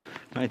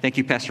All right, thank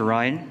you, Pastor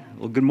Ryan.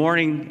 Well, good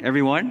morning,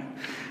 everyone.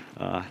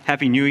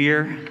 Happy New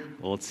Year.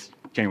 Well, it's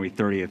January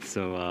 30th,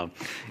 so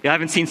I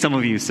haven't seen some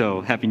of you,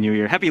 so Happy New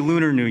Year. Happy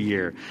Lunar New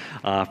Year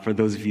for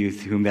those of you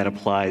to whom that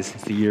applies.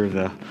 It's the year of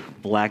the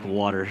black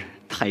water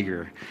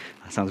tiger.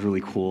 Sounds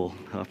really cool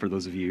for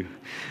those of you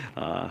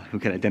who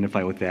can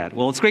identify with that.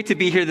 Well, it's great to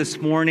be here this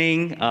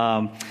morning.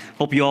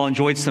 Hope you all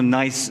enjoyed some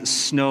nice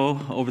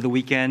snow over the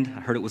weekend.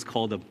 I heard it was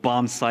called a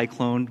bomb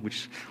cyclone,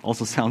 which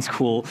also sounds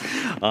cool.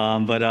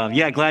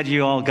 Glad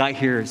you all got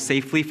here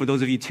safely. For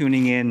those of you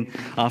tuning in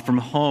from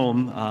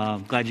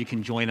home, glad you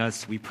can join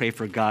us. We pray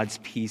for God's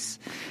peace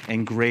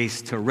and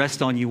grace to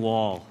rest on you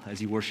all as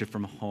you worship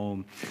from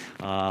home.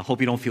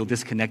 Hope you don't feel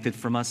disconnected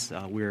from us.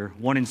 We're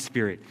one in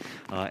spirit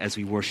as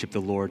we worship the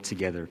Lord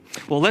together.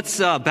 Well, let's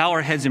bow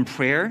our heads in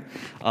prayer,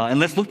 and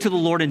let's look to the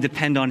Lord and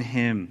depend on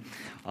Him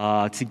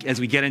as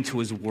we get into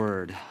His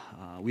Word.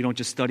 We don't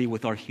just study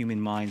with our human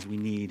minds. We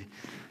need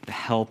the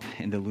help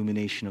and the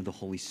illumination of the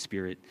Holy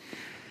Spirit.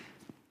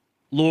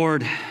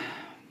 Lord,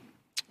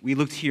 we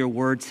look to your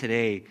Word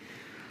today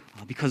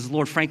because,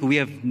 Lord, frankly, we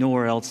have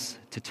nowhere else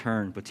to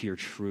turn but to your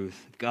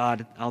truth.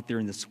 God, out there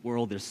in this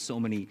world, there's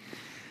so many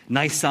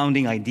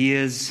nice-sounding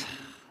ideas,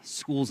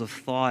 schools of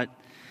thought,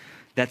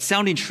 that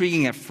sound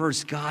intriguing at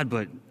first, God,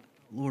 but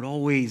Lord,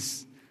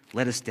 always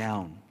let us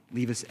down,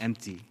 leave us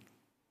empty,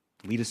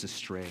 lead us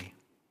astray.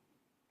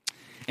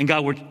 And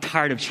God, we're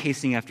tired of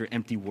chasing after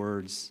empty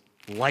words,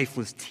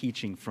 lifeless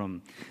teaching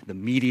from the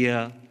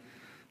media,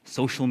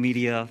 social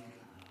media,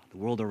 the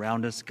world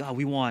around us. God,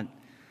 we want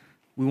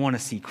to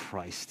see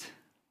Christ.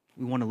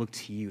 We want to look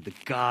to you, the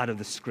God of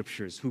the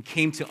Scriptures, who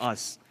came to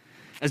us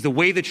as the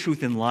way, the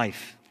truth, and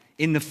life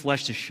in the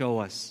flesh to show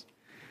us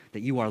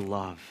that you are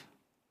love.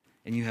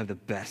 And you have the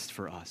best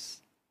for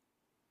us.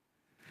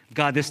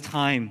 God, this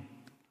time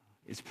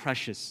is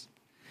precious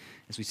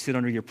as we sit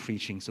under your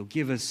preaching. So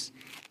give us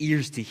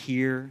ears to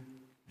hear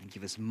and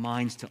give us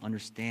minds to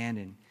understand.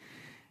 And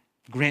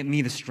grant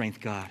me the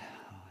strength, God,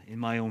 in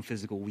my own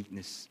physical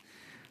weakness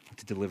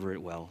to deliver it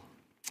well.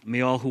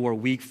 May all who are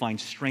weak find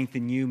strength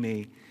in you.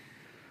 May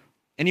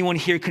anyone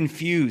here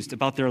confused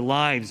about their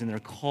lives and their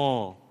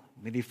call,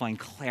 may they find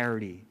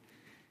clarity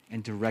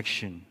and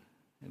direction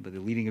by the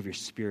leading of your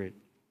Spirit.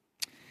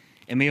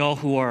 And may all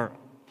who are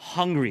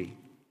hungry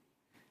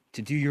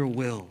to do your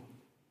will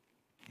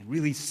and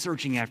really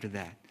searching after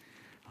that,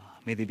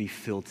 may they be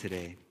filled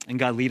today. And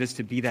God, lead us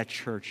to be that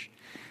church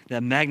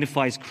that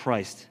magnifies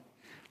Christ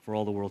for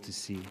all the world to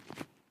see.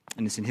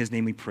 And it's in His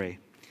name we pray.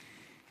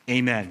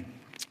 Amen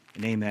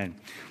and amen.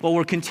 Well,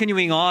 we're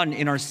continuing on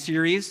in our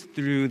series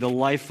through the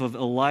life of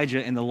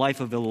Elijah and the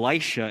life of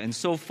Elisha. And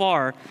so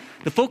far,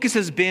 the focus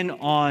has been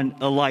on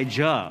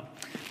Elijah.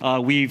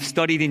 We've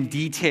studied in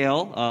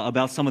detail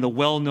about some of the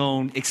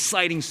well-known,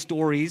 exciting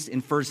stories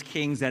in 1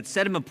 Kings that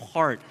set him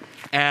apart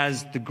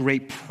as the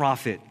great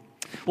prophet.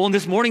 Well, in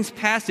this morning's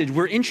passage,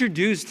 we're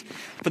introduced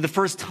for the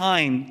first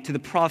time to the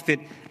prophet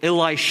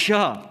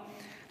Elisha.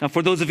 Now,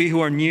 for those of you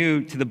who are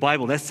new to the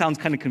Bible, that sounds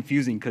kind of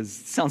confusing because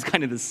it sounds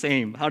kind of the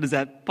same. How does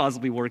that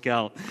possibly work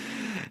out?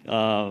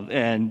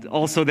 And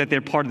also that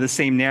they're part of the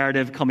same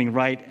narrative coming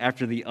right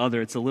after the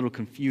other. It's a little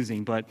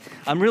confusing, but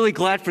I'm really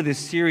glad for this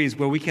series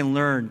where we can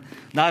learn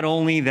not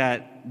only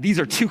that these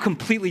are two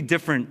completely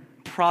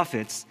different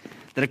prophets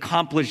that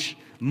accomplish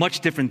much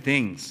different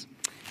things,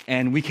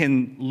 and we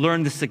can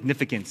learn the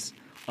significance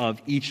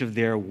of each of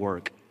their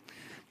work.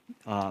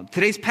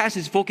 Today's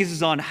passage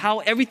focuses on how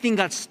everything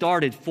got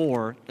started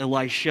for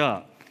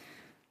Elisha.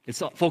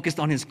 It's focused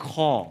on his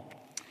call.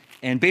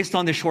 And based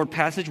on this short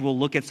passage, we'll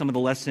look at some of the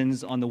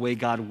lessons on the way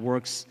God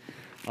works,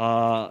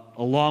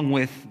 along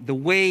with the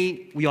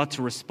way we ought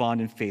to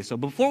respond in faith. So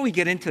before we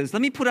get into this,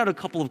 let me put out a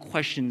couple of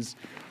questions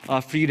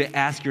for you to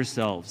ask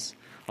yourselves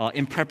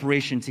in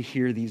preparation to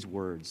hear these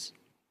words.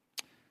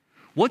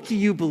 What do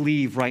you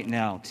believe right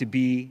now to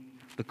be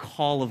the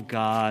call of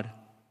God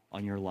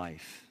on your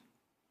life?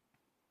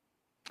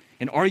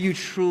 And are you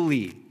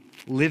truly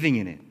living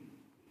in it?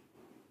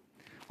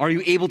 Are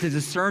you able to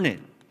discern it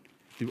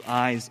through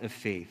eyes of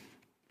faith?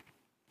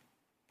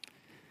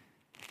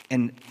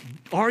 And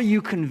are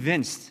you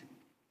convinced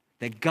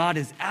that God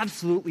is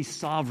absolutely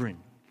sovereign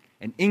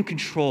and in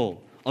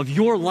control of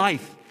your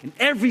life and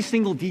every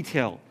single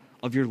detail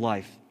of your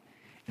life?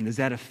 And does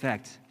that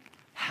affect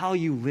how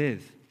you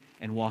live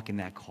and walk in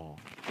that call?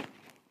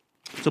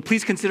 So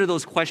please consider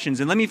those questions.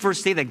 And let me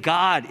first say that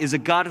God is a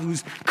God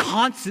who's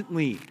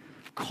constantly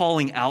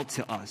calling out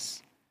to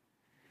us.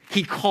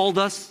 He called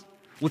us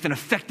with an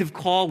effective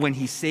call when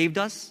He saved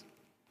us.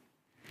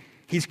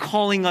 He's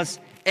calling us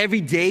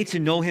every day to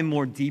know Him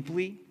more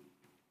deeply.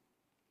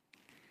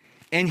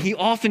 And He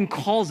often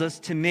calls us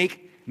to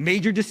make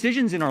major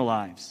decisions in our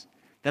lives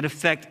that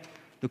affect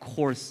the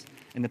course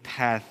and the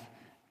path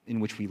in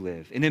which we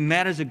live. And it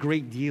matters a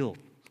great deal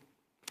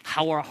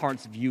how our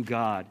hearts view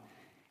God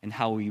and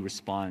how we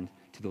respond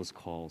to those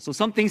calls. So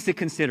some things to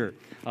consider,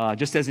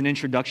 just as an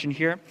introduction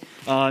here.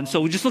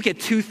 So we'll just look at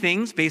two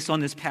things based on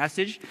this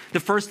passage. The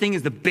first thing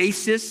is the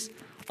basis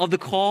of the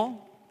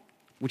call,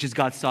 which is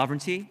God's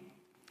sovereignty.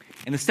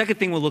 And the second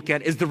thing we'll look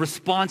at is the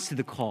response to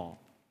the call.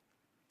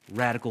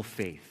 Radical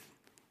faith.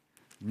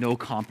 No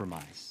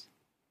compromise.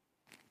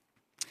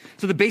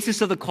 So the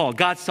basis of the call,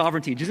 God's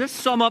sovereignty. Just to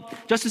sum up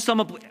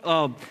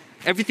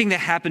everything that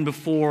happened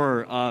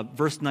before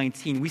verse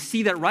 19, we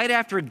see that right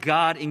after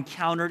God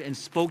encountered and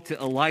spoke to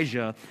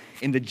Elijah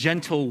in the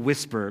gentle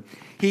whisper,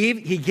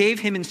 he gave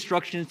him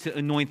instructions to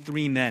anoint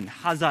 3 men,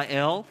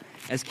 Hazael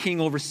as king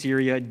over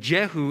Syria,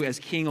 Jehu as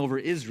king over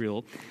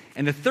Israel,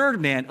 and the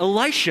third man,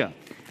 Elisha,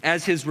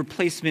 as his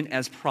replacement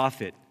as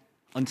prophet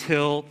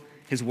until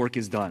his work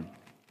is done.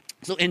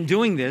 So in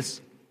doing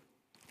this,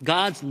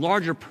 God's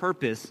larger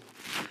purpose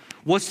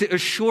was to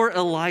assure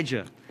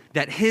Elijah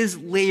that his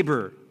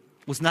labor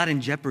was not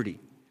in jeopardy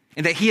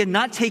and that he had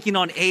not taken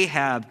on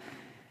Ahab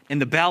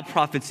and the Baal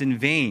prophets in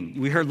vain.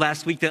 We heard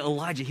last week that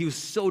Elijah, he was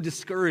so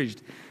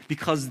discouraged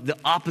because of the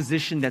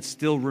opposition that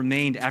still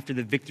remained after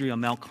the victory on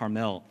Mount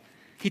Carmel.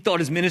 He thought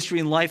his ministry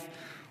and life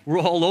were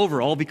all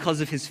over, all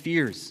because of his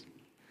fears.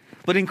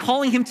 But in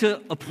calling him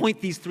to appoint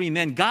these 3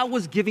 men, God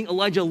was giving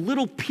Elijah a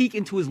little peek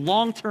into his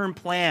long-term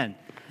plan,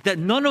 that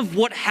none of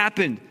what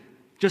happened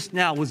just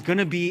now was going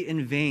to be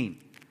in vain.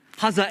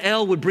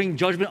 Hazael would bring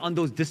judgment on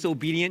those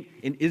disobedient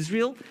in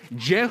Israel.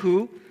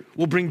 Jehu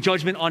will bring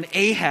judgment on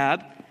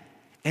Ahab.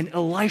 And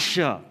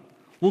Elisha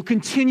will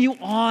continue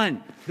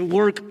on the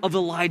work of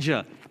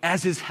Elijah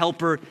as his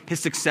helper, his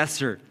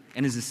successor,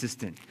 and his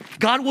assistant.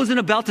 God wasn't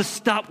about to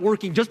stop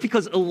working just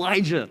because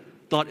Elijah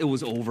thought it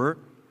was over.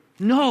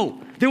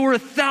 No, there were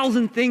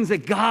 1,000 things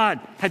that God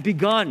had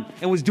begun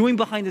and was doing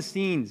behind the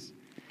scenes.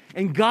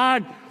 And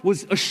God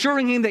was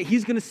assuring him that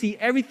he's going to see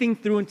everything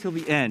through until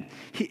the end.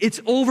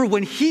 It's over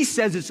when he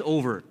says it's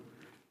over,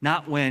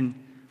 not when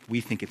we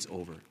think it's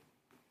over.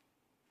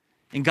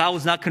 And God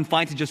was not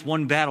confined to just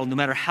one battle, no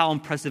matter how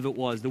impressive it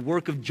was. The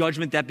work of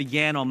judgment that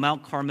began on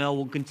Mount Carmel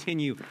will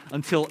continue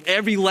until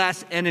every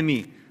last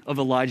enemy of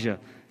Elijah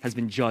has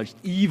been judged,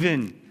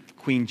 even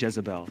Queen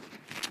Jezebel.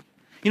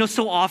 You know,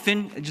 so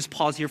often, just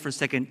pause here for a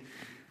second,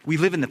 we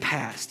live in the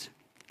past,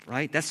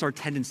 right? That's our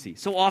tendency.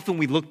 So often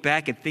we look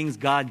back at things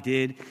God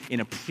did in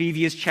a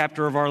previous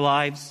chapter of our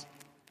lives.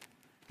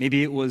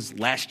 Maybe it was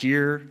last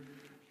year.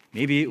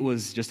 Maybe it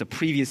was just a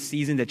previous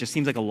season that just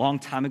seems like a long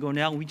time ago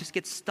now, and we just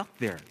get stuck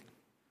there.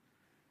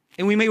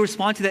 And we may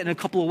respond to that in a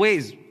couple of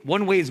ways.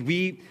 One way is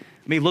we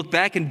may look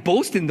back and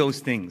boast in those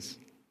things.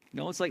 You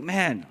know, it's like,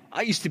 man,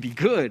 I used to be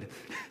good.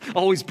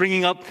 Always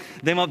bringing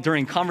them up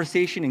during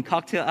conversation and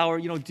cocktail hour.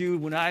 You know,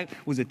 dude, when I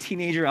was a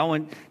teenager, I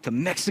went to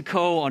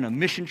Mexico on a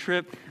mission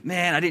trip.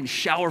 Man, I didn't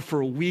shower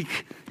for a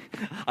week.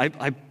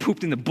 I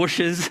pooped in the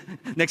bushes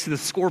next to the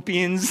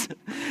scorpions.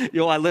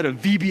 Yo, I led a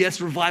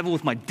VBS revival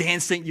with my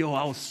dancing. Yo,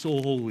 I was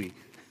so holy.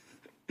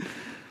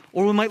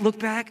 Or we might look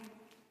back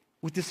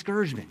with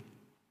discouragement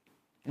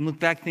and look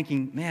back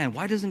thinking, man,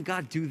 why doesn't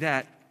God do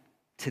that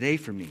today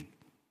for me?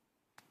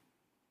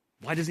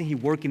 Why doesn't he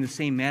work in the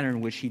same manner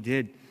in which he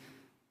did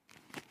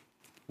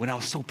when I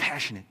was so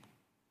passionate,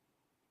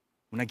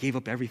 when I gave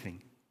up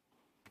everything?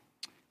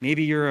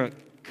 Maybe you're a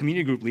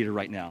community group leader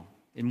right now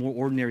in more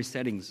ordinary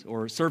settings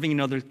or serving in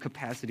other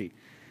capacity,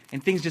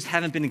 and things just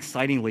haven't been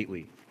exciting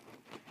lately. You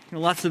know,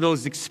 lots of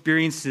those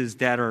experiences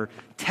that are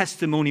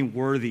testimony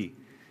worthy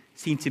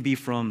seem to be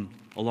from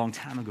a long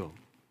time ago.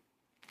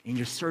 And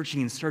you're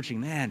searching and searching,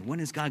 man, when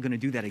is God going to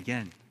do that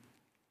again?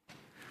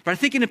 But I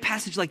think in a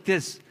passage like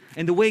this,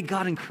 and the way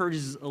God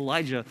encourages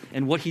Elijah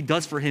and what he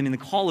does for him in the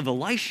call of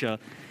Elisha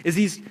is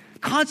he's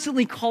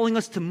constantly calling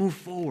us to move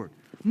forward.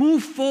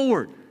 Move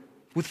forward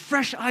with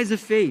fresh eyes of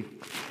faith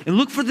and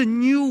look for the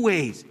new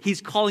ways he's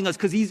calling us,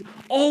 because he's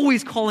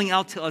always calling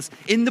out to us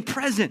in the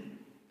present.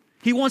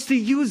 He wants to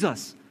use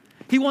us.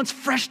 He wants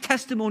fresh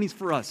testimonies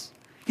for us.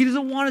 He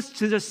doesn't want us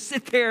to just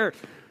sit there.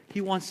 He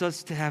wants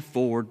us to have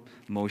forward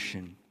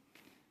motion.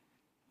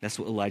 That's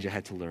what Elijah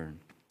had to learn.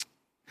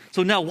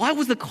 So now, why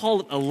was the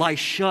call of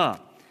Elisha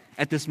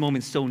at this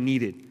moment so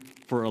needed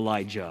for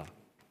Elijah?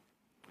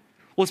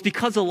 Well, it's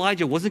because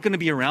Elijah wasn't going to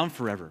be around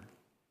forever,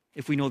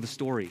 if we know the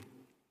story.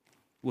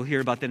 We'll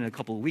hear about that in a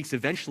couple of weeks.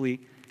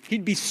 Eventually,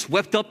 he'd be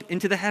swept up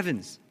into the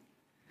heavens.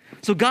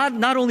 So God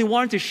not only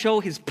wanted to show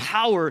his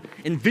power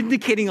in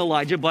vindicating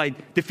Elijah by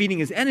defeating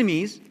his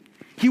enemies,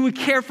 he would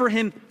care for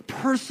him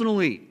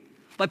personally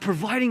by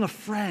providing a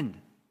friend,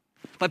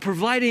 by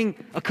providing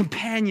a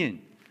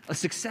companion, a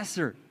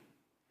successor.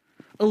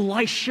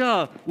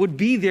 Elisha would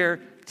be there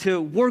to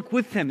work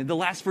with him. In the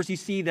last verse, you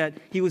see that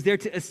he was there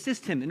to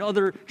assist him. In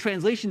other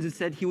translations, it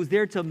said he was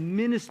there to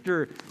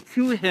minister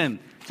to him,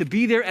 to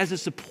be there as a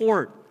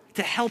support,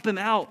 to help him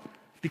out,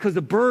 because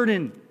the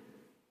burden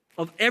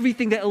of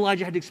everything that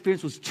Elijah had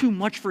experienced was too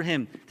much for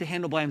him to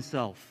handle by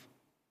himself.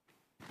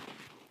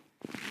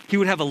 He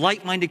would have a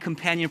like-minded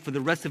companion for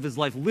the rest of his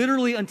life,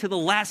 literally until the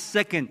last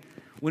second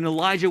when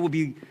Elijah would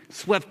be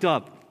swept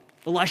up.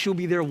 Elisha would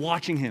be there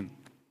watching him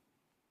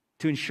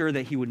to ensure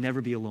that he would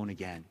never be alone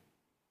again.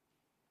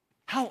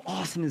 How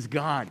awesome is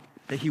God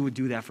that he would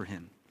do that for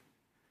him?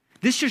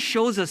 This just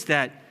shows us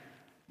that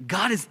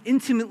God is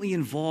intimately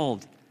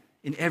involved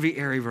in every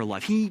area of our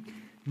life. He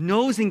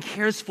knows and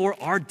cares for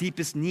our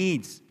deepest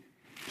needs.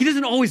 He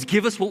doesn't always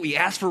give us what we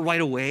ask for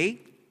right away.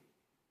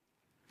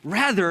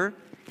 Rather,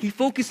 he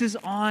focuses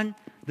on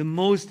the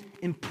most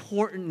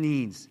important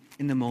needs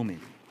in the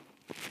moment.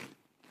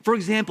 For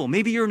example,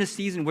 maybe you're in a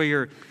season where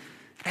you're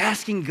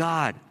asking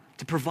God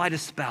to provide a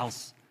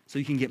spouse so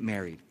you can get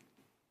married.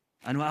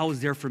 I know I was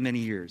there for many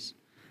years.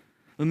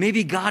 But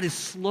maybe God is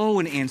slow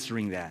in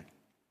answering that.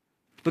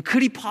 But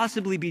could he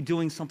possibly be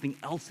doing something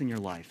else in your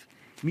life,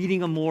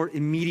 meeting a more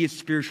immediate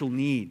spiritual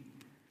need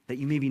that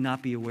you maybe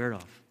not be aware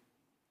of?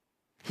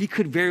 He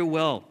could very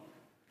well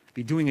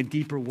be doing a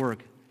deeper work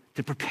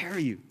to prepare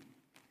you.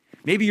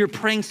 Maybe you're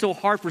praying so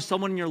hard for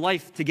someone in your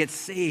life to get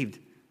saved.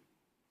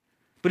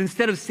 But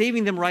instead of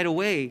saving them right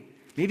away,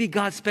 maybe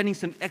God's spending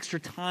some extra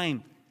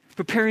time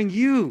preparing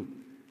you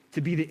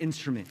to be the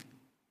instrument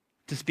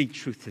to speak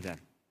truth to them.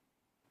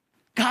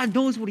 God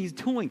knows what he's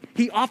doing.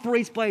 He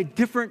operates by a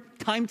different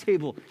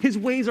timetable. His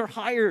ways are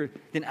higher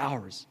than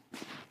ours.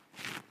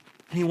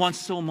 And he wants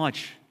so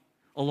much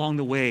along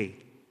the way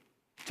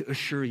to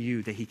assure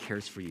you that he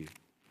cares for you.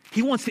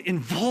 He wants to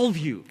involve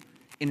you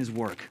in his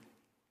work.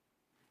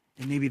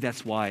 And maybe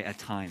that's why at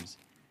times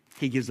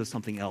he gives us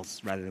something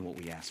else rather than what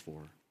we ask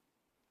for.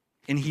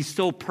 And he's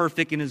so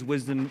perfect in his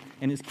wisdom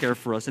and his care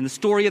for us. And the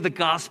story of the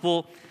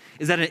gospel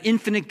is that an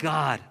infinite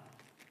God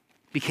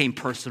became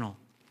personal.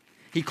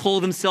 He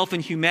clothed himself in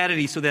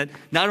humanity so that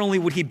not only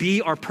would he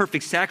be our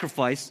perfect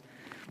sacrifice,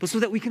 but so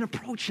that we can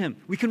approach him,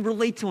 we can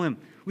relate to him,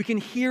 we can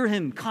hear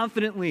him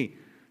confidently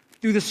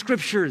through the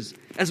scriptures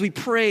as we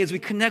pray, as we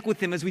connect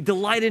with him, as we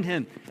delight in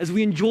him, as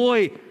we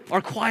enjoy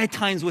our quiet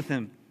times with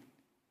him.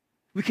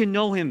 We can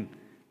know him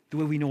the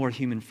way we know our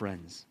human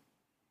friends.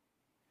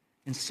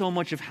 And so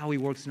much of how he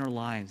works in our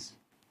lives,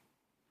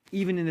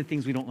 even in the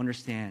things we don't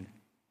understand,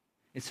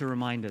 is to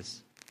remind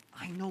us,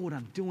 I know what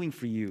I'm doing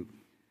for you,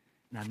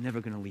 and I'm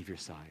never going to leave your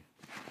side.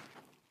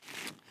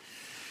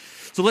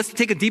 So let's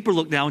take a deeper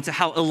look now into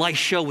how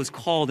Elisha was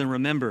called. And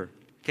remember,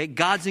 okay,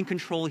 God's in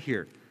control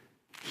here.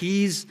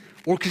 He's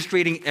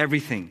orchestrating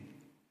everything.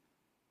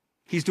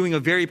 He's doing a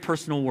very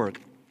personal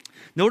work.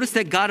 Notice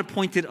that God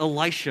appointed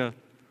Elisha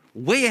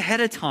way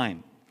ahead of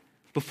time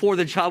before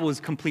the job was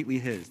completely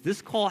his.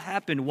 This call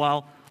happened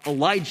while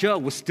Elijah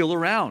was still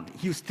around.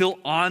 He was still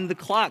on the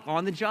clock,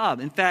 on the job.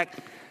 In fact,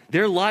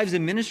 their lives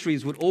and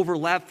ministries would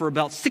overlap for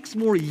about 6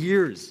 more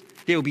years.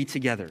 They would be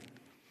together.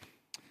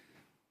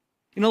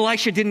 And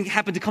Elisha didn't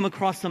happen to come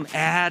across some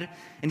ad,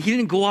 and he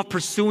didn't go off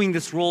pursuing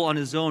this role on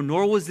his own,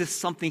 nor was this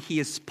something he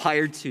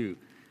aspired to.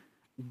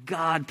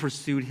 God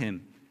pursued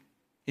him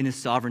in his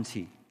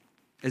sovereignty,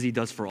 as he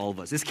does for all of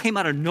us. This came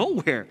out of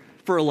nowhere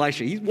for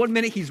Elisha. One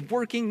minute he's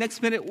working,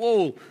 next minute,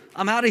 whoa,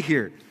 I'm out of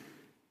here.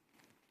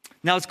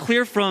 Now it's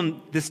clear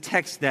from this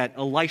text that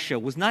Elisha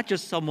was not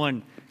just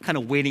someone kind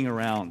of waiting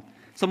around,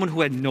 someone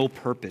who had no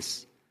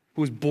purpose,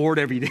 who was bored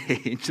every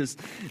day and just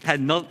had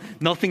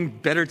nothing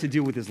better to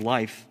do with his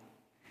life.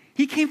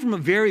 He came from a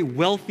very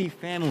wealthy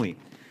family.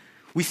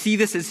 We see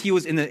this as he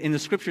was in the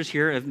scriptures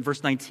here in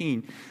verse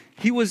 19.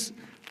 He was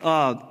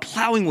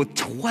plowing with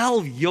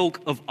 12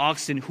 yoke of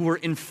oxen who were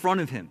in front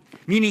of him,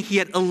 meaning he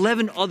had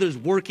 11 others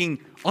working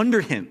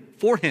under him,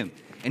 for him,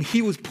 and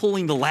he was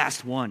pulling the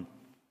last one.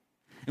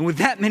 And with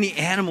that many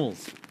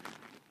animals,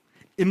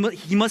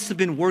 he must have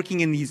been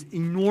working in these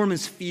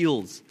enormous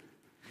fields.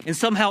 And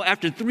somehow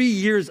after 3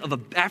 years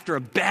after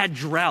a bad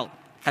drought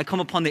had come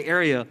upon the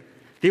area,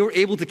 they were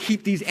able to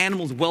keep these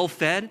animals well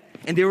fed,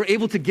 and they were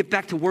able to get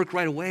back to work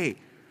right away.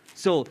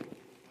 So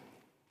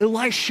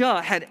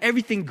Elisha had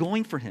everything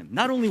going for him.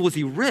 Not only was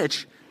he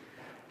rich,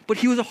 but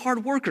he was a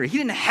hard worker. He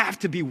didn't have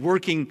to be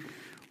working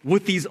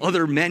with these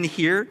other men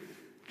here.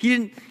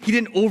 He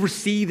didn't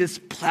oversee this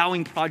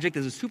plowing project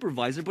as a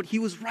supervisor, but he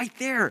was right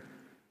there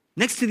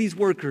next to these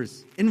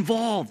workers,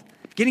 involved,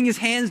 getting his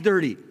hands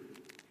dirty.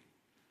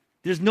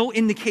 There's no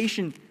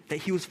indication that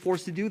he was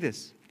forced to do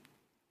this.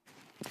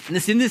 And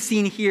it's in this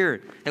scene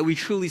here that we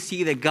truly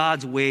see that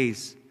God's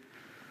ways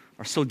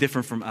are so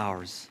different from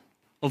ours.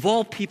 Of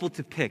all people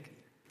to pick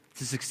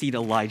to succeed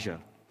Elijah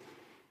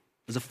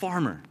was a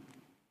farmer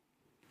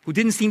who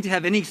didn't seem to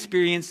have any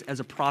experience as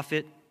a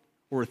prophet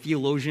or a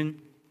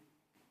theologian.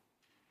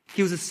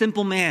 He was a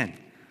simple man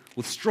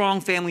with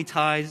strong family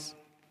ties,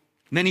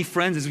 many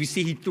friends. As we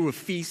see, he threw a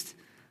feast,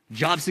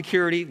 job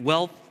security,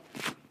 wealth,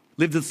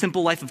 lived a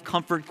simple life of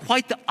comfort,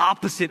 quite the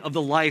opposite of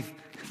the life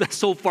that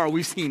so far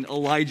we've seen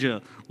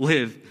Elijah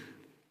live.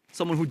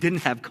 Someone who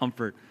didn't have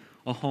comfort,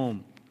 a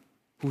home,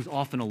 who was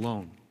often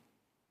alone.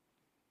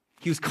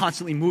 He was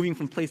constantly moving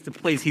from place to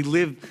place. He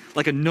lived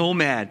like a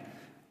nomad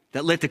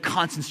that led to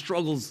constant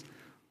struggles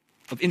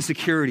of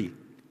insecurity.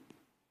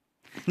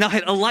 Now,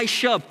 had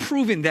Elisha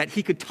proven that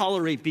he could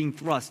tolerate being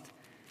thrust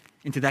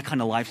into that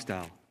kind of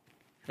lifestyle?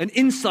 An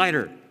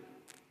insider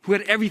who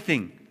had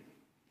everything,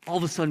 all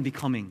of a sudden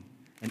becoming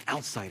an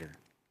outsider.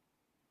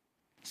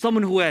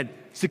 Someone who had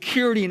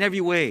security in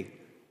every way,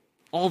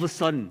 all of a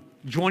sudden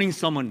joining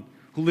someone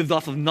who lived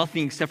off of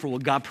nothing except for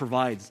what God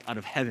provides out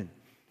of heaven.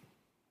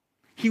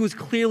 He was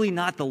clearly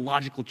not the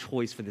logical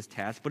choice for this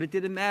task, but it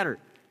didn't matter.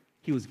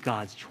 He was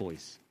God's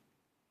choice.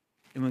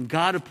 And when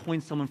God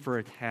appoints someone for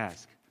a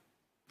task,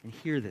 And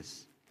hear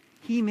this.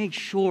 He makes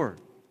sure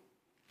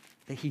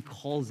that he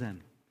calls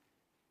them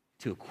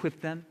to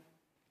equip them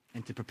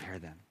and to prepare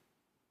them.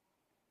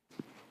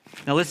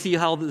 Now let's see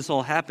how this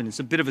all happened. It's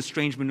a bit of a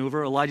strange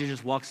maneuver. Elijah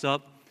just walks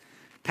up,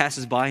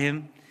 passes by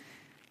him,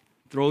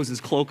 throws his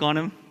cloak on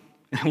him,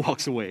 and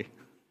walks away.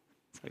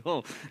 It's like,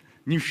 oh,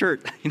 new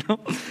shirt, you know?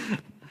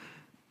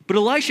 But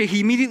Elisha,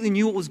 he immediately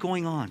knew what was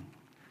going on.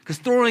 Because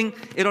throwing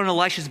it on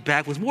Elisha's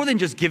back was more than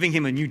just giving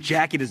him a new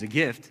jacket as a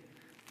gift,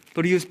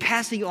 but he was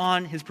passing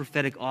on his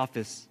prophetic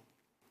office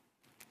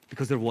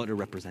because of what it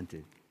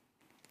represented.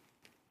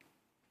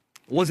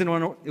 It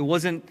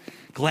wasn't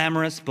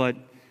glamorous, but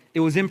it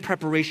was in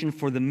preparation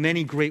for the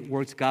many great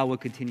works God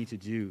would continue to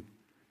do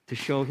to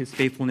show his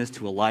faithfulness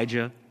to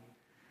Elijah and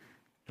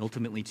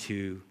ultimately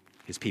to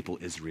his people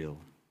Israel.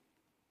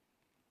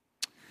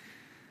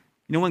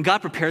 You know, when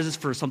God prepares us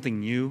for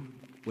something new,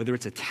 whether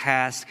it's a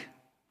task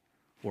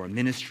or a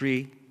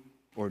ministry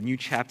or a new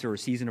chapter or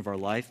season of our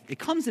life, it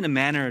comes in a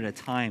manner and a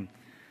time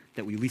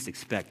that we least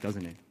expect,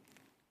 doesn't it?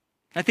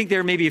 I think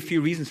there may be a few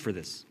reasons for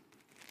this.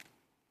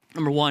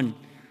 Number one,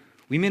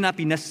 we may not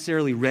be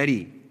necessarily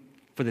ready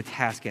for the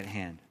task at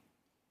hand.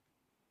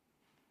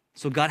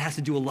 So God has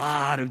to do a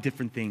lot of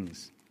different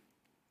things.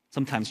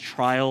 Sometimes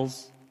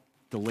trials,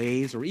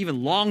 delays, or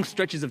even long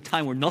stretches of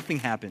time where nothing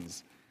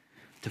happens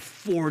to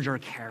forge our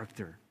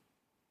character,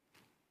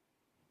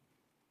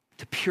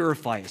 to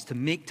purify us,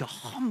 to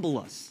humble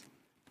us,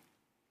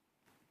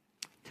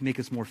 to make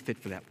us more fit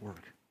for that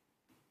work.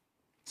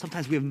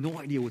 Sometimes we have no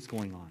idea what's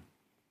going on.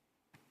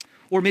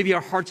 Or maybe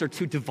our hearts are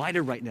too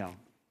divided right now.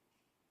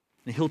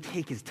 And he'll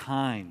take his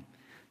time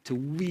to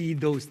weed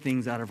those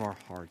things out of our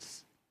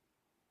hearts.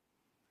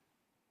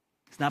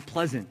 It's not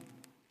pleasant,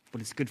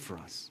 but it's good for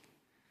us.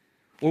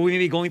 Or we may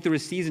be going through a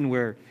season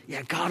where,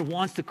 God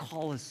wants to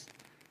call us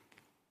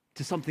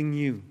to something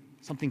new,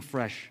 something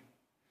fresh.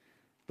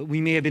 But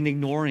we may have been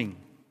ignoring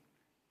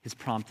his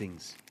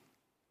promptings,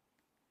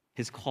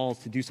 his calls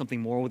to do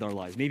something more with our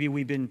lives. Maybe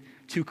we've been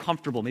too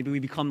comfortable. Maybe we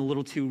become a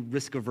little too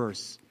risk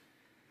averse.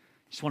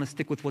 Just want to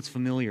stick with what's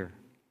familiar.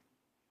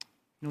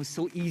 You know, it's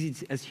so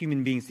easy as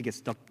human beings to get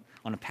stuck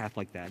on a path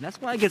like that. And that's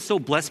why I get so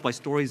blessed by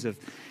stories of,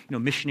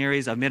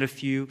 missionaries. I've met a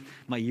few in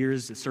my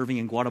years serving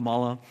in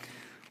Guatemala,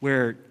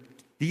 where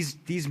these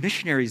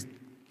missionaries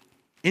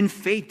in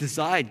faith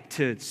decide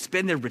to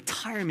spend their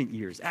retirement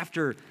years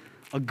after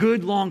a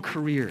good long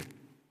career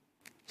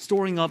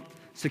storing up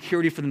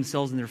security for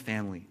themselves and their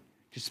family,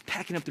 just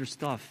packing up their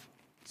stuff,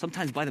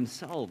 sometimes by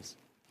themselves.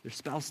 Their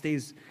spouse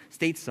stays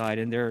stateside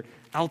and they're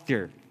out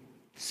there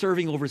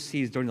serving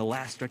overseas during the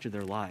last stretch of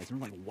their lives. And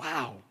we're like,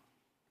 wow,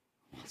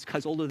 this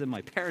guy's older than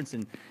my parents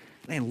and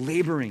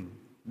laboring,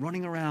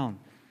 running around,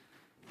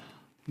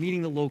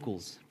 meeting the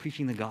locals,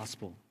 preaching the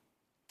gospel.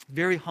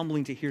 Very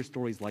humbling to hear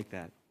stories like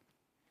that.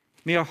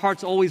 May our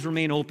hearts always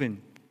remain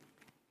open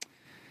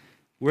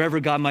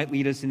wherever God might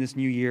lead us in this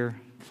new year,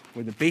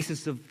 where the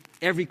basis of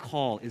every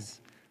call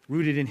is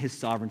rooted in his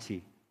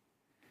sovereignty.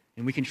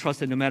 And we can trust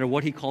that no matter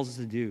what he calls us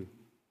to do,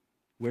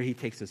 where he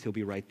takes us, he'll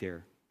be right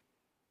there.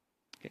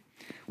 Okay.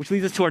 Which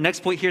leads us to our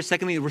next point here.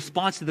 Secondly, the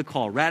response to the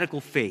call, radical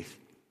faith.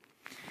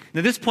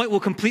 Now, this point will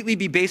completely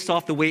be based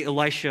off the way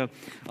Elisha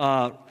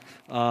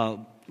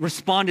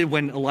responded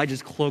when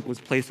Elijah's cloak was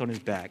placed on his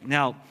back.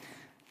 Now,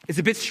 it's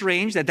a bit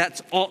strange that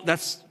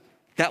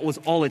that was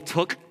all it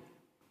took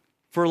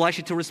for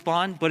Elisha to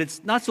respond, but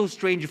it's not so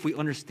strange if we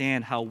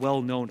understand how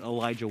well-known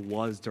Elijah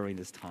was during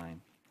this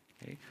time.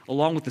 Okay?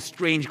 Along with the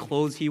strange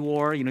clothes he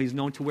wore, he's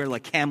known to wear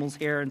like camel's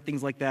hair and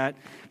things like that.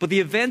 But the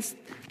events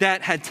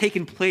that had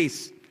taken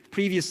place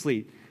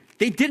previously,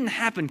 they didn't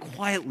happen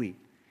quietly.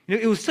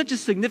 It was such a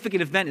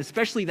significant event,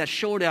 especially that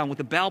showdown with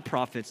the Baal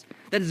prophets,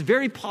 that it's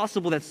very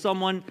possible that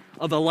someone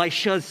of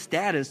Elisha's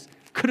status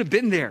could have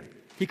been there.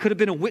 He could have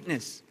been a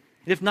witness.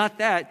 And if not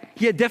that,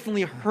 he had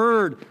definitely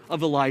heard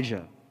of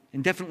Elijah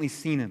and definitely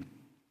seen him.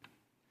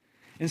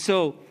 And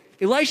so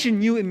Elisha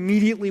knew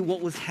immediately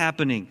what was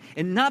happening.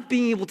 And not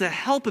being able to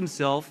help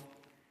himself,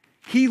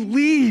 he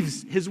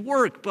leaves his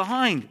work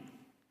behind.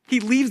 He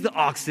leaves the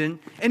oxen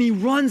and he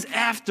runs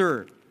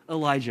after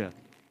Elijah.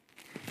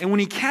 And when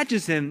he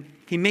catches him,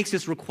 he makes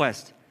this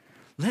request: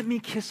 "Let me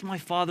kiss my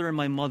father and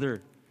my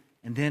mother,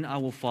 and then I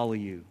will follow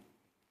you."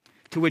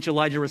 To which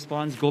Elijah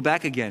responds, "Go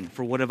back again,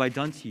 for what have I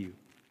done to you?"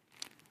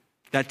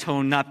 That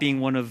tone not being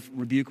one of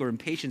rebuke or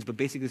impatience, but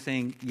basically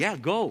saying, yeah,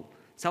 go.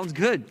 Sounds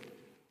good.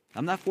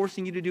 I'm not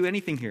forcing you to do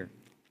anything here.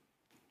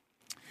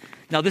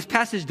 Now, this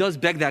passage does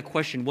beg that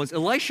question. Was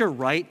Elisha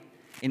right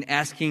in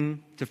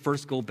asking to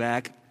first go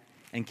back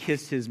and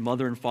kiss his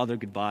mother and father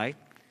goodbye?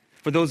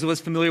 For those of us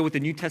familiar with the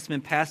New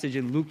Testament passage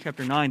in Luke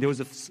chapter 9, there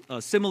was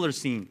a similar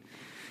scene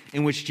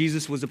in which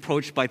Jesus was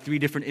approached by 3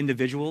 different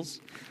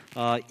individuals,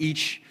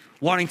 each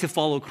wanting to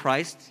follow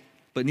Christ,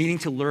 but needing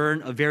to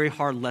learn a very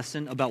hard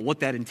lesson about what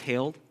that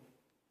entailed.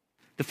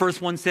 The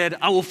first one said,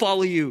 "I will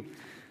follow you."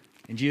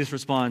 And Jesus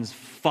responds,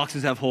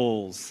 "Foxes have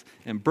holes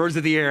and birds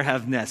of the air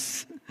have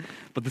nests,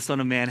 but the Son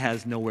of Man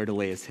has nowhere to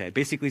lay his head."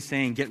 Basically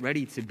saying, get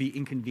ready to be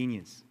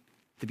inconvenienced,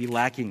 to be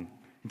lacking,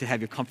 and to have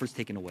your comforts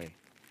taken away.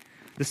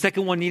 The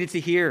second one needed to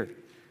hear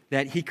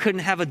that he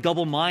couldn't have a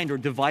double mind or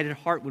divided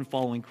heart when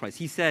following Christ.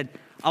 He said,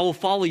 I will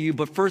follow you,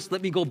 but first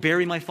let me go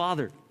bury my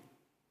father.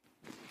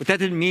 But that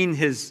didn't mean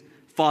his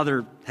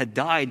father had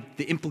died.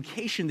 The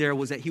implication there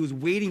was that he was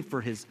waiting for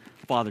his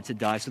father to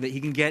die so that he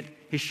can get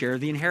his share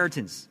of the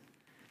inheritance.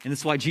 And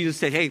that's why Jesus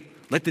said, hey,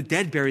 let the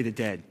dead bury the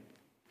dead,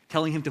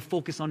 telling him to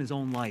focus on his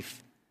own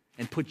life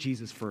and put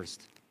Jesus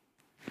first.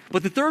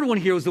 But the third one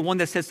here was the one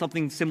that says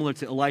something similar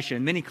to Elisha,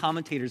 and many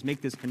commentators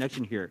make this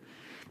connection here.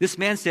 This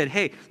man said,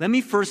 hey, let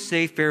me first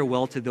say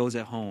farewell to those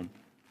at home.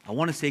 I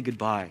want to say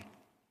goodbye.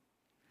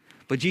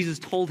 But Jesus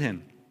told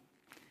him,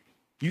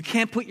 you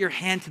can't put your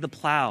hand to the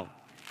plow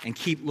and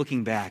keep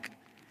looking back.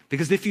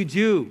 Because if you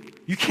do,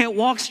 you can't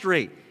walk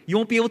straight. You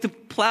won't be able to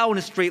plow in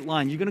a straight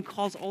line. You're going to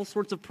cause all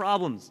sorts of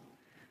problems.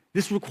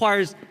 This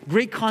requires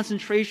great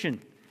concentration.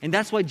 And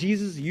that's why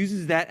Jesus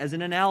uses that as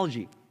an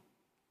analogy.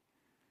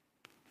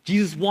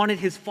 Jesus wanted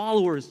his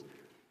followers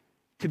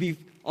to be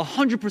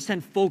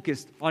 100%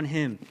 focused on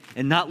him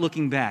and not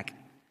looking back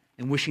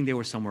and wishing they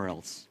were somewhere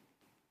else.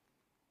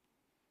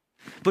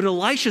 But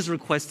Elisha's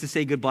request to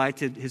say goodbye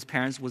to his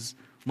parents was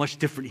much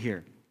different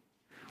here.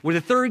 Where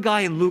the third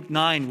guy in Luke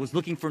 9 was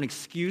looking for an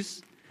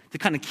excuse to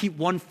kind of keep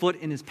one foot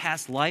in his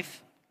past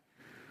life,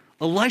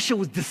 Elisha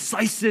was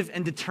decisive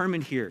and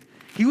determined here.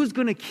 He was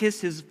going to kiss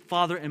his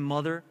father and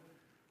mother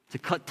to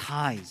cut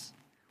ties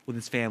with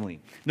his family.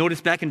 Notice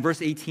back in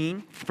verse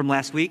 18 from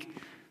last week,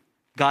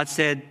 God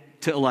said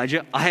to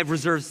Elijah, I have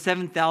reserved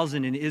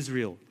 7,000 in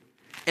Israel,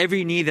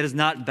 every knee that has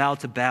not bowed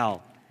to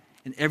Baal,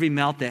 and every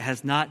mouth that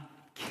has not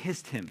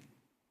kissed him.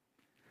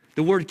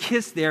 The word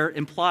kiss there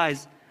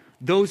implies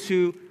those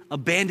who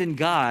abandon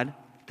God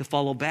to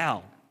follow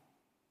Baal.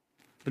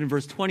 But in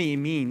verse 20, it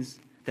means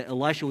that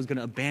Elisha was going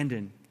to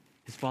abandon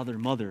his father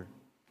and mother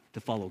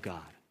to follow God.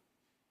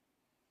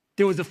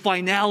 There was a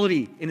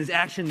finality in his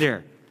action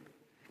there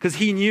because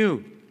he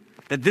knew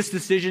that this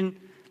decision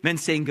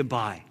meant saying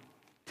goodbye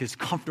to his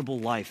comfortable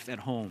life at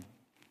home,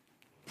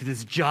 to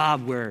this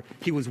job where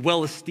he was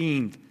well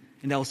esteemed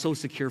and that was so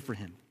secure for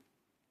him.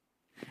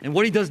 And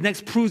what he does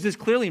next proves this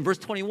clearly. In verse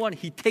 21,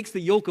 he takes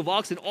the yoke of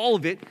oxen, all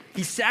of it,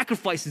 he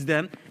sacrifices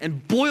them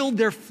and boiled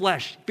their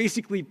flesh,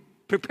 basically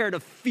prepared a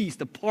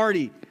feast, a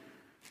party,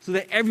 so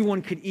that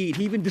everyone could eat.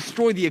 He even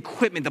destroyed the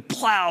equipment, the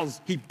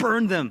plows. He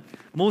burned them,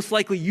 most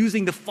likely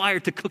using the fire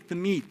to cook the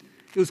meat.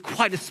 It was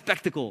quite a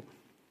spectacle.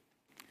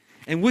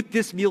 And with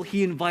this meal,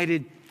 he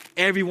invited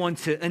everyone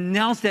to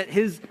announce that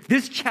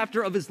this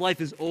chapter of his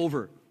life is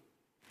over.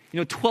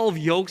 12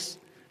 yokes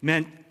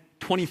meant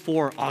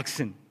 24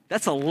 oxen.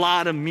 That's a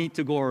lot of meat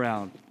to go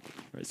around.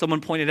 Right? Someone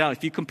pointed out,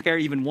 if you compare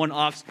even one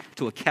ox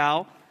to a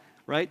cow,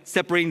 right,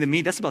 separating the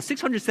meat, that's about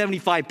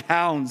 675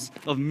 pounds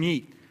of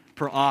meat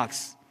per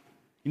ox.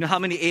 You know how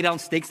many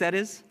 8-ounce steaks that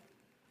is?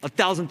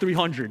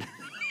 1,300.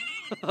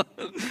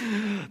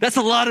 That's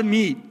a lot of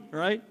meat,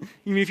 right?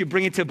 Even if you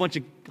bring it to a bunch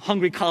of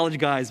hungry college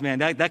guys, man,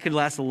 that could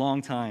last a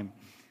long time.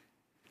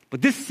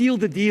 But this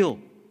sealed the deal.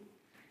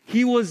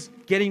 He was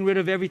getting rid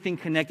of everything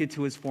connected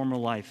to his former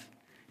life.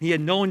 He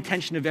had no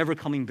intention of ever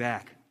coming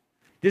back.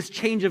 This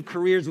change of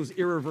careers was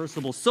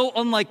irreversible. So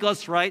unlike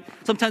us, right?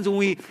 Sometimes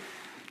when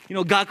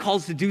God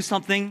calls us to do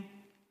something,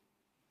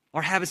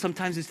 our habit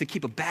sometimes is to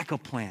keep a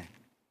backup plan.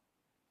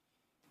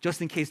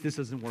 Just in case this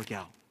doesn't work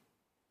out.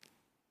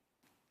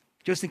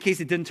 Just in case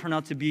it didn't turn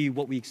out to be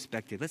what we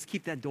expected. Let's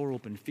keep that door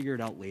open and figure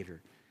it out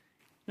later.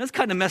 That's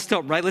kind of messed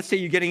up, right? Let's say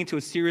you're getting into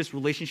a serious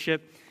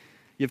relationship.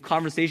 You have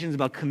conversations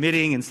about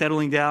committing and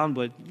settling down,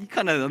 but you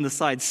kind of on the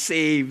side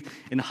save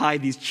and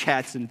hide these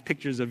chats and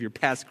pictures of your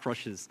past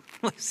crushes.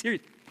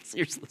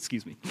 Seriously,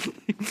 excuse me.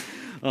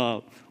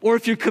 Or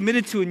if you're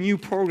committed to a new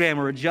program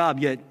or a job,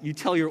 yet you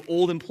tell your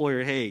old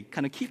employer, hey,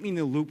 kind of keep me in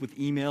the loop with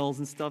emails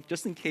and stuff,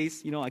 just in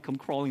case, I come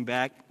crawling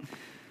back.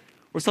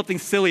 Or something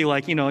silly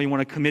like, you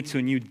want to commit to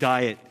a new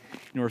diet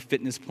or a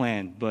fitness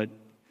plan, but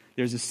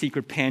there's a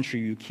secret pantry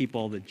you keep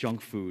all the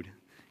junk food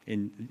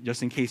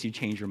just in case you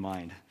change your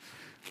mind.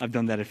 I've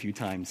done that a few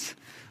times.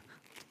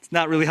 It's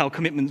not really how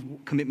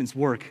commitments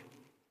work.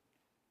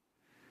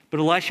 But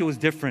Elisha was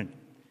different.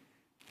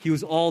 He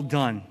was all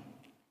done.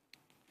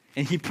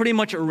 And he pretty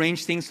much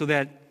arranged things so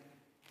that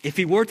if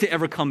he were to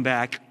ever come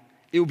back,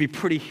 it would be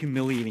pretty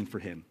humiliating for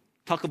him.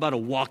 Talk about a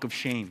walk of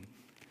shame.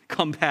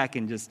 Come back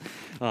and just,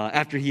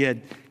 after he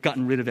had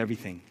gotten rid of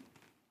everything.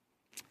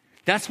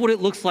 That's what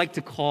it looks like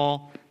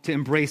to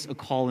embrace a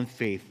call in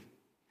faith.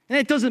 And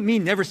it doesn't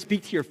mean never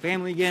speak to your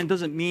family again. It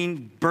doesn't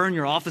mean burn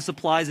your office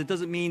supplies. It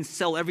doesn't mean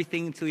sell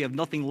everything until you have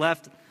nothing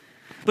left.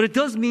 But it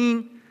does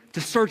mean to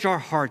search our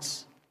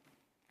hearts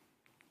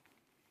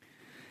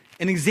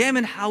and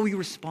examine how we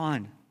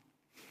respond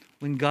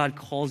when God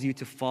calls you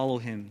to follow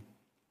him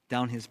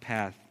down his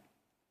path,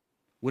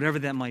 whatever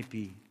that might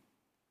be.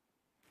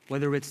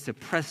 Whether it's to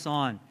press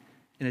on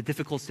in a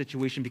difficult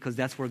situation because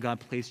that's where God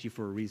placed you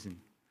for a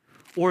reason,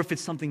 or if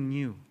it's something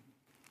new.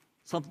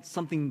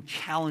 Something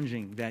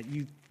challenging that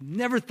you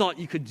never thought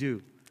you could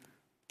do.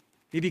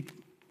 Maybe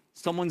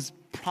someone's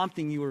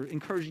prompting you or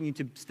encouraging you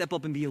to step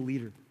up and be a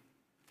leader.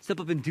 Step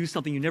up and do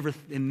something you never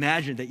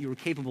imagined that you were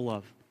capable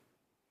of.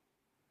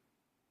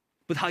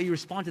 But how you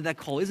respond to that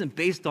call isn't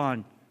based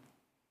on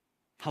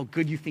how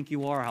good you think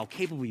you are, how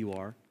capable you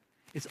are.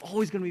 It's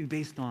always going to be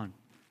based on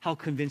how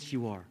convinced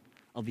you are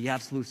of the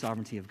absolute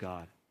sovereignty of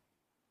God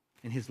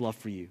and his love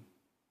for you.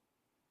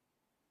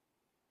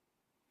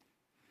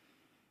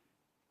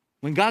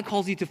 When God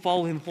calls you to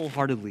follow him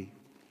wholeheartedly,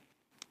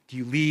 do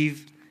you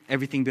leave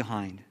everything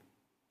behind?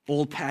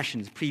 Old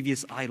passions,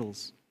 previous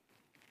idols?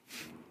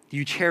 Do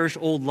you cherish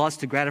old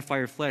lusts to gratify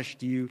your flesh?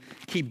 Do you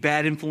keep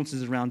bad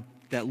influences around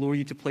that lure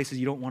you to places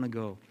you don't want to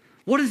go?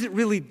 What does it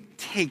really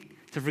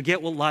take to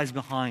forget what lies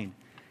behind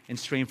and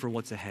strain for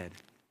what's ahead?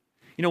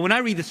 You know, when I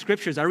read the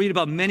scriptures, I read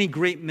about many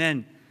great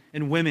men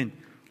and women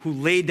who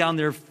laid down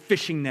their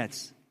fishing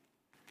nets,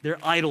 their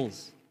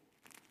idols,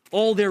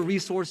 all their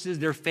resources,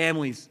 their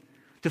families,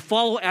 to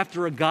follow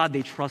after a God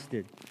they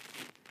trusted.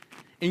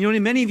 And you know,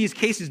 in many of these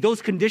cases,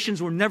 those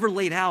conditions were never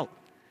laid out.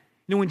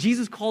 You know, when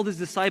Jesus called his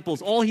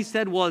disciples, all he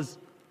said was,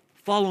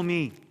 "Follow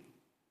me."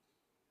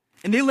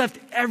 And they left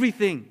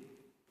everything.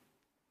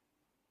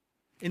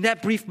 In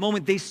that brief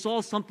moment, they saw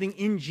something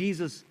in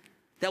Jesus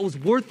that was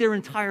worth their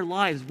entire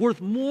lives,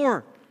 worth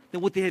more than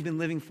what they had been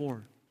living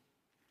for.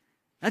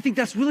 I think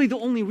that's really the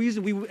only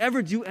reason we would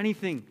ever do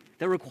anything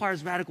that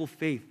requires radical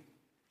faith,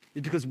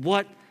 is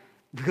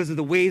because of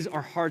the ways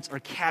our hearts are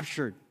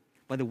captured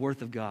by the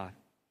worth of God.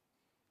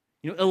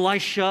 You know,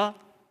 Elisha,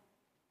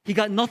 he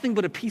got nothing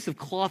but a piece of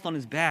cloth on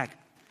his back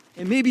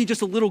and maybe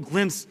just a little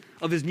glimpse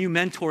of his new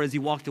mentor as he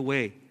walked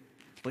away.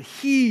 But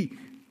he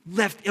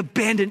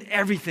abandoned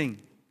everything.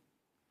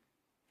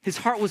 His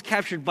heart was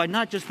captured by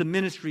not just the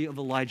ministry of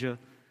Elijah,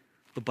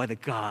 but by the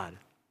God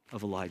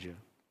of Elijah.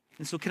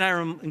 And so can I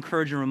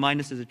encourage and remind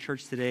us as a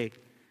church today,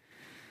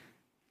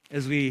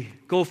 as we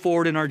go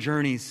forward in our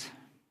journeys,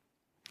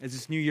 as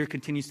this new year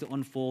continues to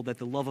unfold, that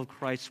the love of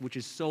Christ, which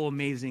is so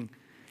amazing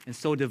and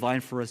so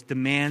divine for us,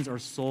 demands our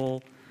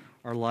soul,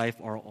 our life,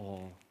 our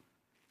all.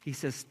 He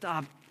says,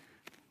 stop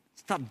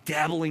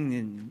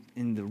dabbling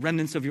in the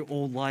remnants of your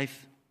old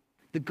life.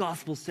 The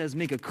gospel says,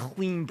 make a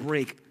clean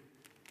break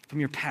from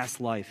your past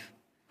life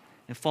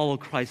and follow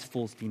Christ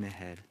full steam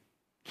ahead.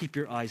 Keep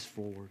your eyes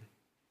forward.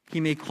 He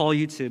may call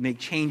you to make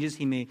changes.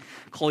 He may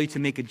call you to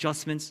make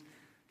adjustments.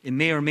 It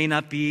may or may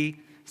not be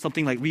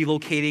something like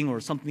relocating or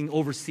something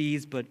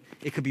overseas, but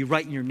it could be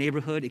right in your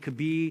neighborhood. It could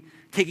be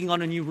taking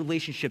on a new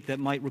relationship that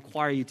might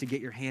require you to get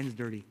your hands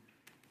dirty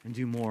and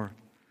do more.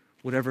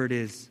 Whatever it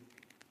is,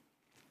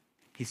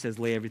 he says,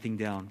 lay everything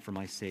down for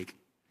my sake.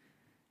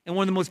 And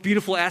one of the most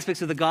beautiful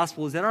aspects of the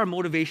gospel is that our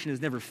motivation is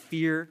never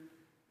fear.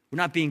 We're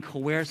not being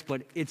coerced,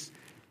 but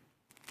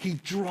he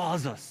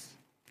draws us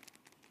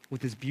with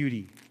his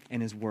beauty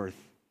and his worth.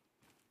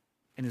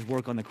 And his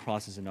work on the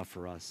cross is enough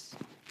for us.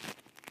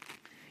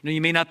 You know,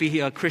 you may not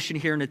be a Christian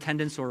here in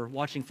attendance or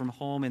watching from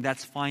home, and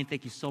that's fine.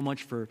 Thank you so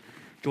much for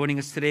joining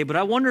us today. But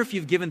I wonder if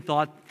you've given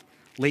thought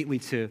lately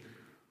to,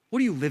 what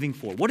are you living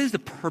for? What is the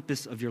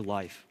purpose of your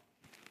life?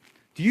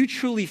 Do you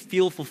truly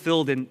feel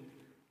fulfilled in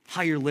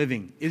how you're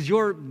living? Is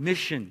your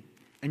mission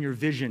and your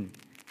vision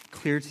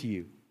clear to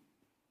you?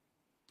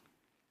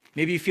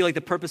 Maybe you feel like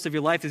the purpose of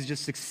your life is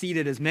just succeed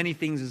at as many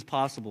things as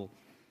possible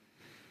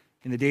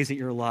in the days that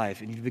you're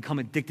alive, and you've become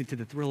addicted to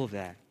the thrill of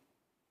that.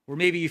 Or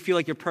maybe you feel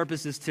like your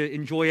purpose is to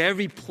enjoy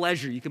every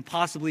pleasure you can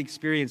possibly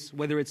experience,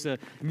 whether it's a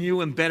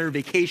new and better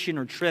vacation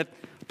or trip,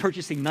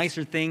 purchasing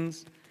nicer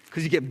things,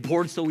 because you get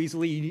bored so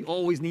easily, you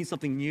always need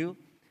something new.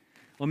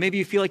 Or maybe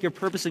you feel like your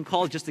purpose and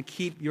call is just to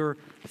keep your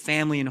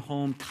family and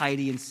home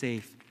tidy and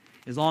safe.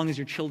 As long as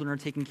your children are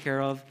taken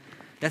care of,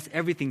 that's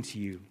everything to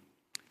you.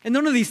 And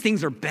none of these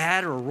things are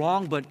bad or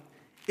wrong, but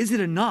is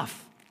it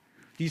enough?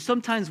 Do you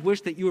sometimes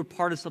wish that you were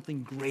part of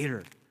something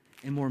greater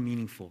and more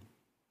meaningful?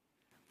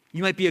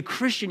 You might be a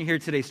Christian here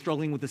today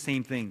struggling with the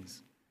same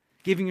things,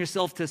 giving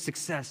yourself to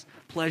success,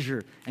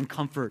 pleasure, and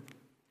comfort.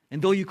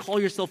 And though you call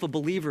yourself a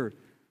believer,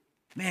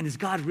 man, is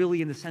God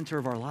really in the center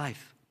of our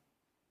life?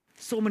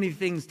 So many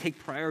things take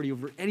priority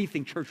over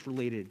anything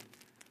church-related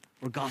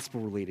or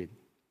gospel-related.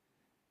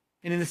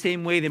 And in the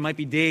same way, there might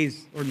be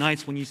days or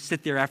nights when you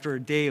sit there after a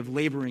day of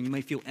laboring, you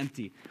might feel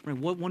empty. Right?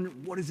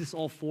 What is this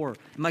all for?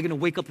 Am I going to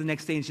wake up the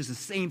next day and it's just the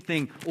same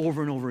thing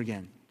over and over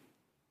again?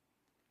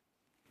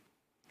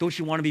 Don't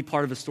you want to be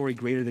part of a story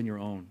greater than your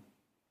own?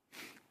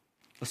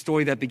 A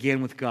story that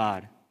began with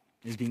God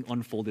and is being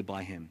unfolded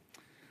by him.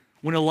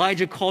 When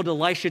Elijah called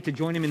Elisha to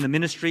join him in the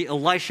ministry,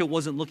 Elisha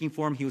wasn't looking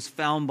for him. He was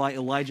found by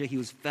Elijah. He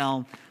was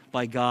found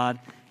by God,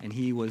 and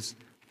he was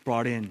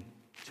brought in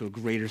to a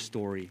greater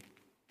story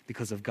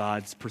because of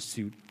God's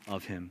pursuit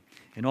of him.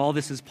 And all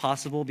this is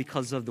possible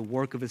because of the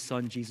work of his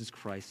son, Jesus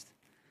Christ.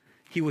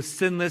 He was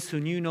sinless,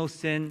 who knew no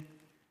sin,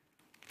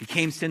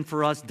 became sin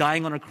for us,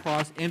 dying on a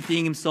cross,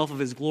 emptying himself of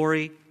his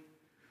glory.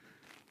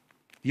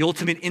 The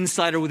ultimate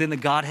insider within the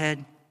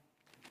Godhead,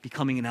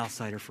 becoming an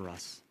outsider for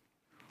us.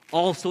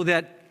 All so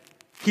that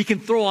he can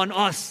throw on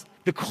us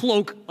the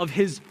cloak of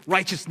his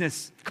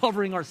righteousness,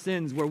 covering our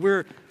sins, where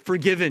we're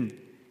forgiven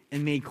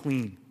and made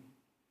clean.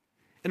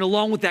 And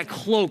along with that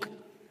cloak,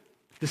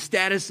 the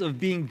status of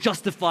being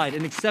justified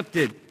and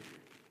accepted,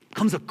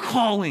 comes a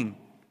calling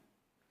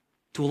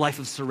to a life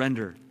of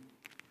surrender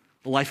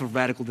a life of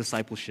radical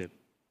discipleship,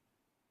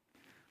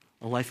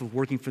 a life of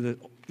working for the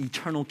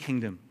eternal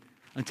kingdom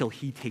until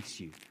he takes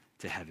you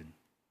to heaven.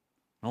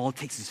 And all it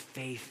takes is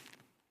faith,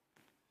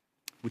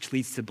 which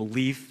leads to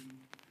belief,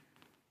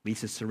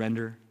 leads to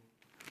surrender,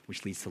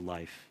 which leads to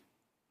life.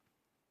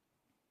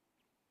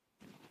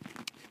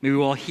 May we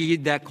all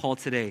heed that call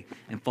today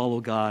and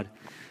follow God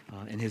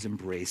in his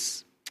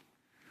embrace.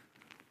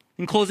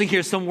 In closing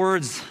here, some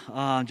words,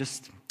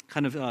 just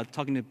kind of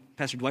talking to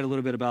Pastor Dwight a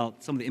little bit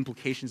about some of the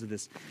implications of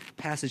this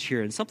passage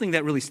here, and something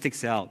that really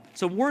sticks out.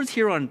 Some words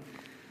here on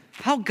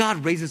how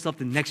God raises up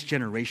the next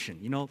generation.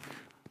 You know,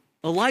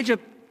 Elijah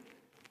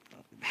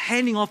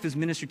handing off his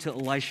ministry to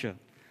Elisha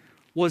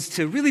was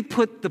to really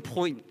put the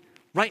point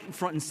right in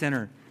front and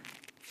center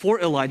for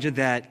Elijah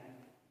that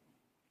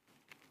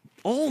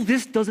all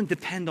this doesn't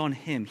depend on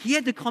him. He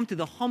had to come to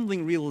the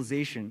humbling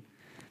realization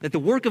that the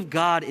work of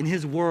God in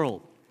his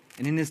world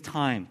and in his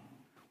time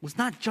was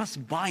not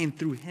just by and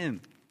through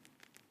him.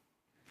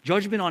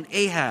 Judgment on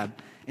Ahab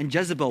and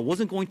Jezebel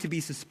wasn't going to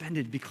be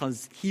suspended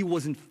because he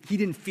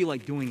didn't feel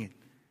like doing it.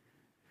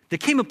 There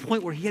came a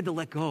point where he had to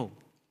let go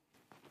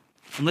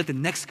and let the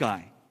next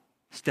guy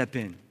step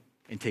in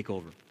and take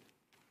over.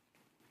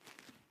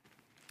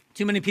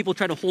 Too many people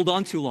try to hold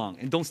on too long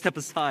and don't step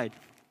aside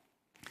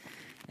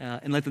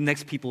and let the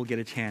next people get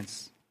a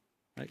chance.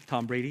 Right?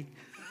 Tom Brady,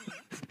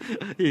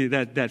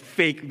 that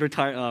fake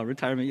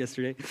retirement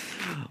yesterday.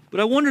 But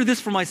I wonder this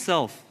for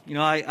myself. You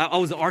know, I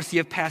was an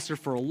RCF pastor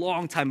for a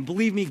long time.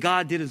 Believe me,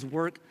 God did his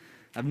work.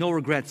 I have no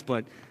regrets,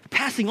 but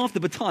passing off the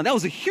baton, that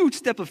was a huge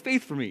step of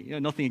faith for me. You know,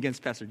 nothing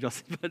against Pastor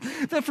Justin, but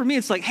that for me,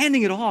 it's like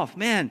handing it off.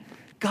 Man,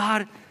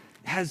 God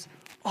has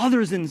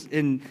others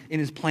in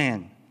his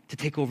plan to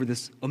take over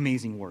this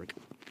amazing work.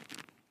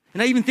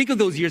 And I even think of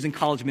those years in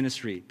college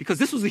ministry because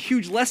this was a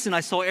huge lesson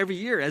I saw every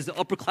year as the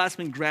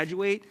upperclassmen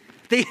graduate.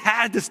 They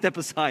had to step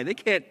aside. They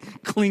can't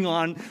cling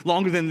on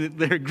longer than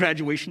their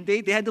graduation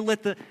date. They had to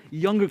let the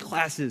younger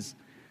classes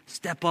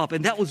step up.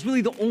 And that was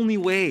really the only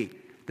way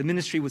the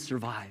ministry would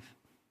survive.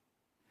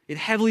 It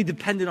heavily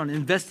depended on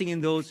investing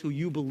in those who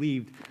you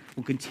believed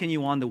will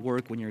continue on the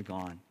work when you're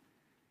gone.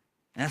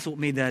 And that's what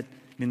made that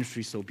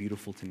ministry so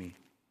beautiful to me.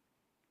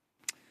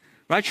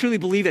 But I truly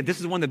believe that this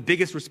is one of the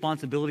biggest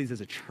responsibilities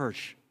as a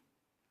church,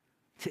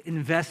 to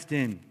invest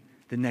in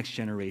the next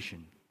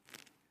generation.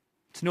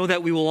 To know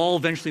that we will all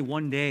eventually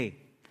one day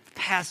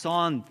pass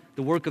on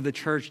the work of the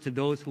church to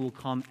those who will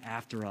come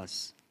after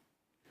us.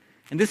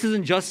 And this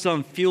isn't just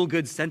some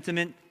feel-good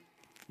sentiment.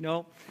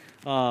 No.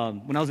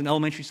 When I was in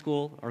elementary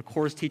school, our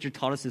chorus teacher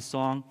taught us this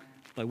song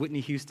by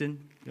Whitney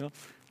Houston. You know,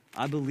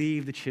 I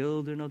believe the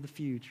children of the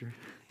future.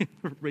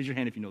 Raise your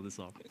hand if you know this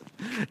song.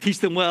 Teach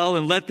them well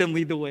and let them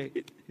lead the way.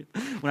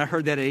 When I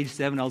heard that at age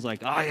 7, I was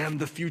like, I am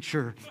the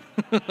future.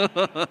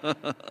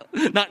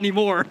 Not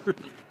anymore.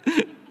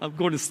 I'm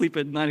going to sleep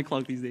at 9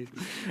 o'clock these days,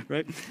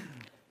 right?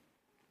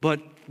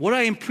 But what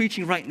I am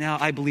preaching right now,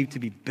 I believe to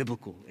be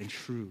biblical and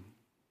true.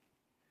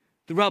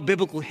 Throughout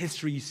biblical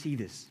history, you see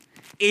this.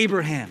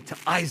 Abraham to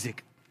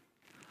Isaac,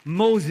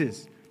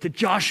 Moses to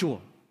Joshua,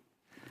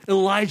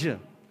 Elijah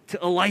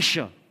to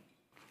Elisha,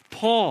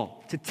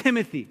 Paul to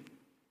Timothy.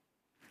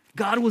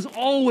 God was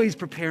always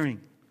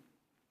preparing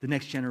the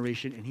next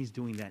generation, and he's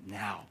doing that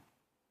now.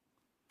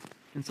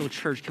 And so,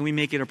 church, can we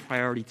make it a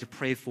priority to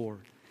pray for,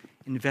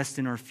 invest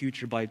in our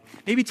future by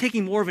maybe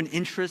taking more of an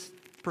interest,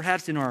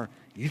 perhaps in our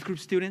youth group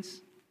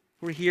students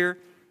who are here,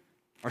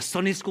 our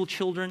Sunday school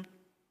children,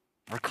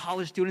 our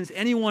college students,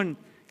 anyone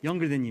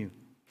younger than you.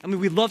 I mean,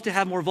 we'd love to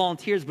have more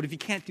volunteers, but if you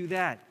can't do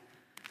that,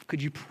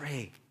 could you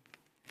pray?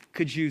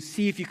 Could you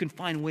see if you can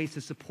find ways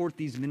to support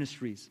these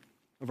ministries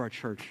of our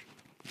church?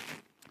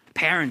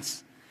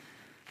 Parents,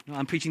 you know,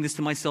 I'm preaching this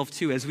to myself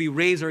too. As we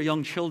raise our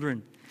young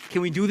children,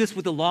 can we do this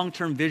with the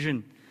long-term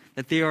vision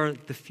that they are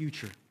the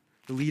future,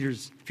 the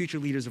leaders, future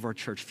leaders of our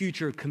church,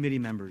 future committee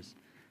members,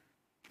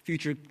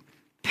 future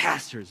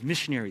pastors,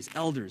 missionaries,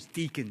 elders,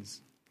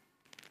 deacons,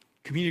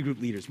 community group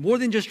leaders, more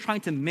than just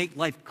trying to make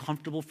life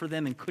comfortable for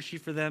them and cushy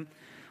for them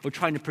or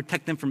trying to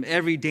protect them from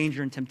every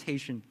danger and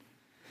temptation,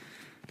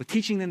 but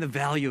teaching them the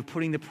value of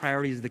putting the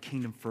priorities of the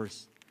kingdom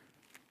first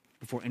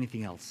before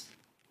anything else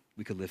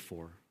we could live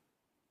for.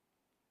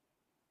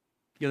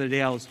 The other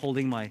day I was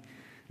holding my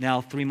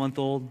now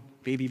 3-month-old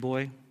baby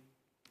boy.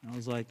 And I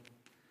was like,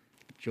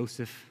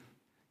 Joseph,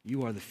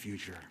 you are the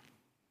future.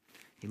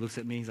 He looks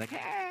at me, he's like,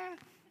 ah.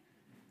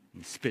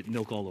 He spit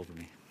milk all over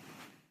me.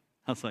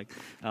 I was like,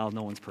 oh,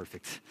 no one's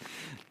perfect.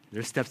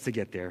 There's steps to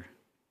get there.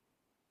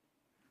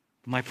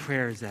 My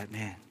prayer is that,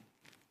 man,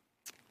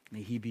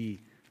 may he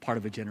be part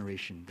of a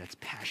generation that's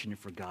passionate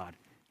for God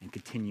and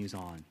continues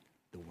on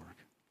the work.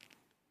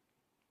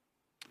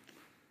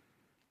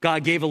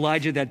 God gave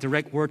Elijah that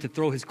direct word to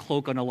throw his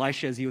cloak on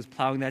Elisha as he was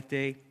plowing that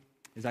day,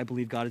 as I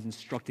believe God is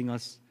instructing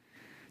us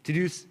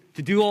to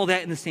do all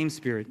that in the same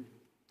spirit.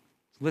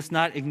 So let's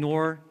not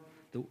ignore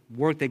the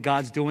work that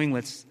God's doing.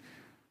 Let's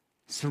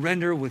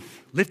surrender with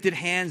lifted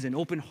hands and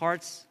open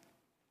hearts.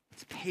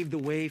 Let's pave the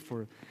way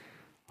for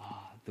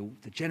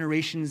the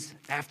generations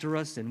after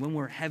us, and when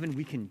we're in heaven,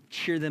 we can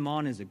cheer them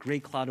on as a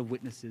great cloud of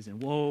witnesses.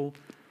 And whoa,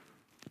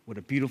 what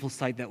a beautiful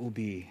sight that will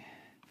be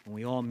when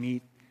we all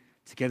meet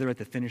together at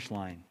the finish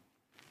line,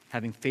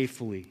 having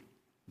faithfully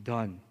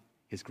done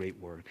his great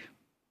work.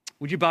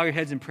 Would you bow your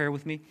heads in prayer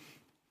with me?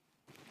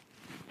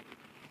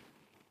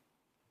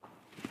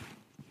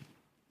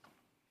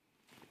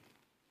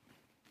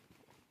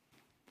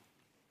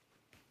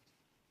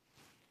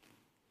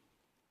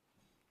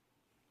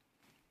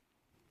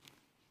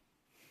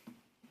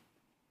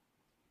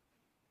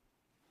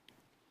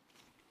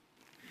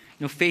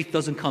 You know, faith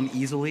doesn't come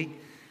easily.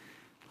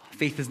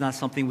 Faith is not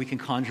something we can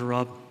conjure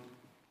up.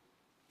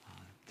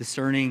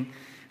 Discerning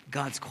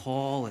God's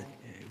call, it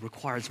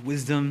requires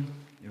wisdom.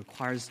 It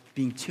requires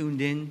being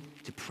tuned in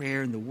to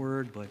prayer and the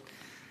word. But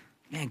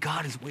man,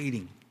 God is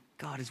waiting.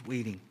 God is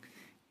waiting.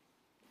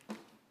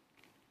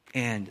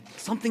 And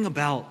something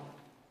about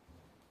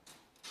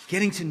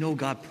getting to know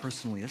God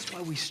personally, that's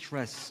why we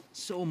stress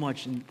so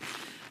much, and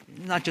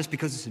not just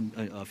because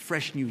it's a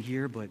fresh new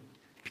year, but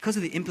because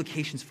of the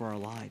implications for our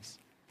lives.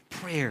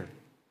 Prayer,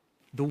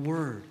 the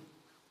word,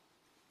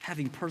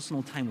 having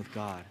personal time with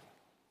God.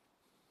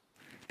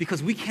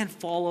 Because we can't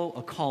follow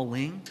a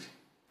calling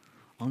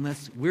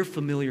unless we're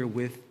familiar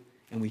with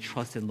and we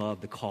trust and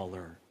love the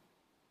caller.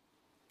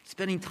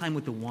 Spending time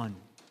with the one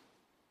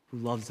who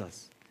loves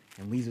us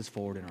and leads us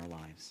forward in our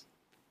lives.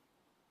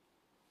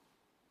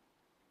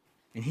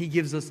 And he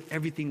gives us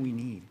everything we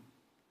need.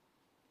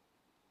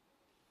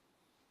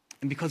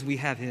 And because we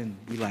have him,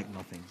 we lack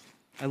nothing.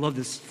 I love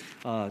this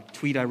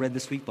tweet I read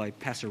this week by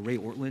Pastor Ray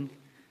Ortland.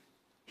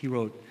 He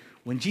wrote,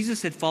 "When Jesus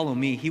said, 'Follow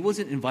me,' he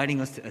wasn't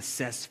inviting us to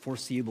assess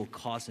foreseeable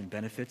costs and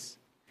benefits.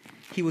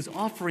 He was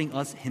offering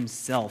us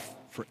himself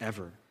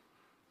forever.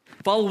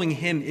 Following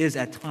him is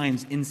at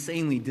times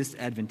insanely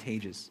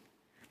disadvantageous,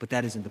 but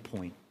that isn't the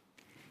point.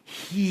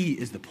 He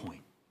is the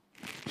point.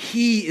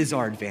 He is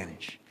our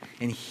advantage,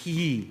 and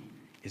he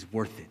is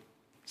worth it.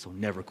 So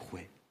never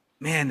quit."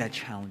 Man, that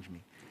challenged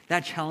me.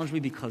 That challenged me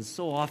because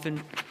so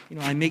often,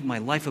 I make my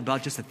life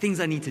about just the things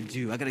I need to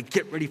do. I got to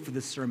get ready for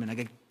this sermon. I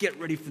got to get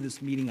ready for this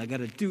meeting. I got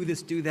to do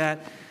this, do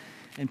that,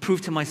 and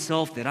prove to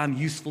myself that I'm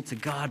useful to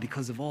God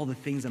because of all the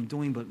things I'm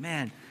doing. But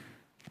man,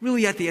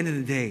 really at the end of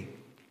the day,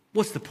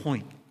 what's the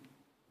point?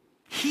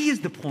 He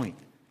is the point.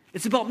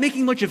 It's about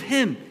making much of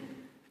him.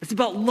 It's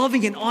about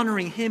loving and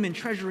honoring him and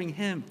treasuring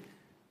him.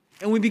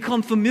 And we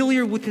become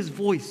familiar with his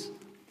voice.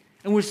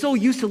 And we're so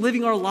used to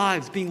living our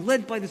lives, being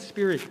led by the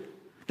Spirit,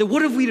 that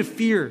what have we to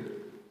fear?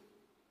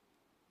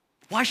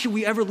 Why should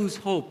we ever lose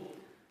hope?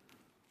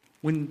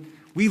 When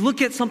we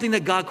look at something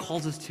that God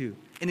calls us to,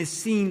 and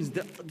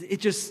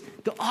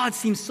the odds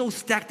seem so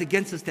stacked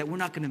against us that we're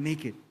not going to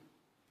make it.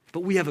 But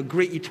we have a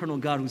great eternal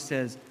God who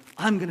says,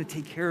 "I'm going to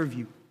take care of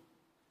you,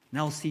 and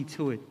I'll see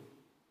to it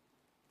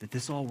that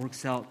this all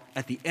works out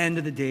at the end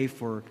of the day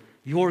for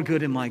your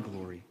good and my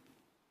glory."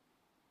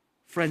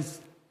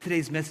 Friends,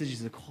 today's message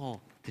is a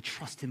call to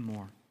trust him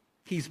more.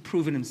 He's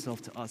proven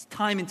himself to us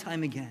time and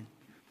time again.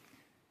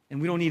 And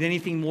we don't need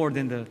anything more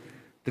than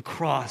the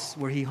cross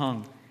where he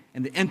hung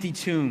and the empty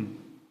tomb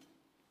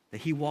that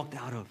he walked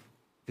out of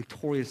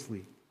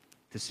victoriously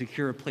to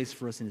secure a place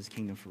for us in his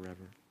kingdom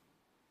forever.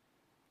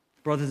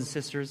 Brothers and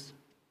sisters,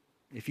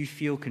 if you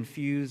feel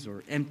confused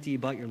or empty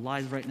about your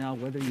lives right now,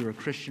 whether you're a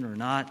Christian or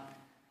not,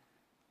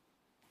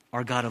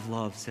 our God of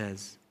love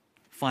says,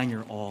 "Find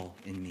your all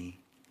in me.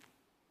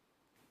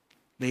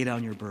 Lay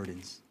down your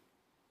burdens.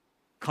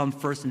 Come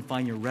first and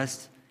find your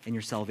rest and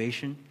your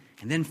salvation,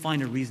 and then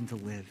find a reason to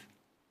live."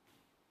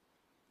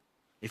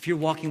 If you're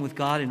walking with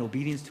God in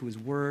obedience to his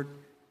word,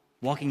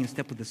 walking in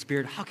step with the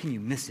Spirit, how can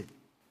you miss it?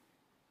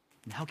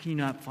 And how can you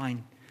not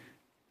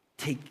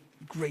take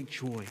great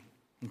joy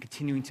in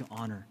continuing to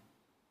honor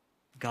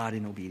God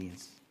in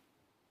obedience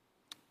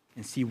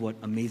and see what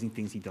amazing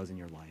things he does in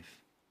your life?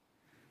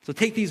 So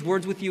take these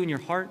words with you in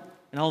your heart,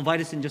 and I'll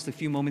invite us in just a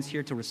few moments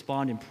here to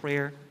respond in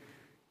prayer.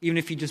 Even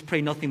if you just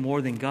pray nothing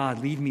more than, "God,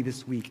 lead me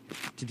this week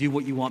to do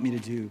what you want me to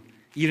do,"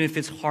 even if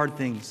it's hard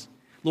things.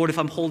 Lord, if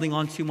I'm holding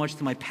on too much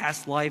to my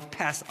past life,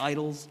 past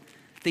idols,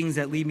 things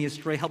that lead me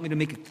astray, help me to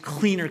make a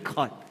cleaner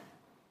cut,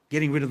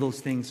 getting rid of those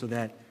things so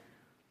that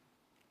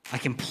I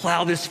can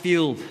plow this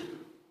field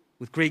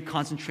with great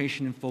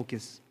concentration and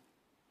focus,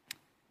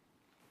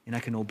 and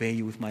I can obey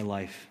you with my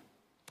life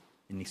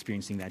in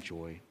experiencing that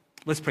joy.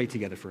 Let's pray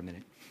together for a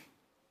minute.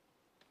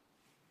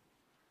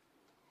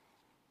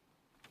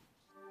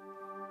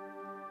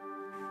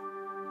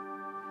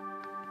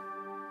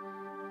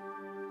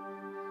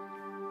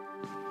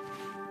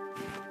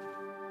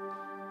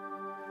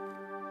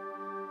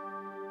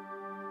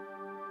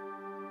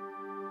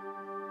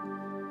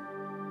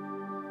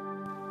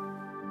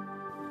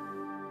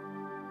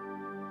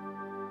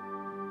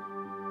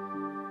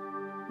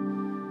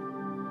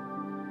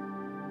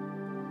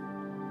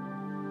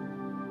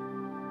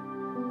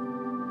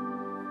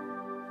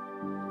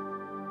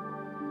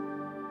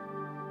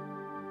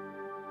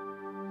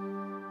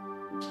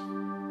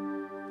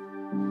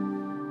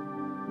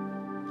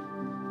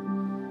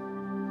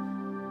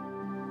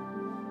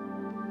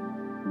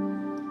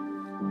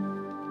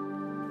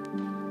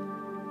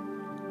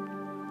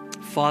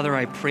 Father,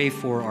 I pray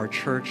for our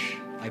church.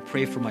 I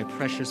pray for my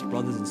precious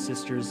brothers and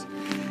sisters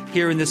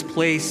here in this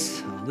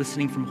place,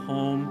 listening from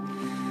home.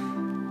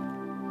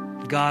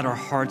 God, our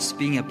hearts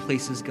being at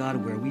places, God,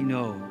 where we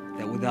know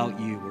that without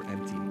you, we're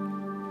empty.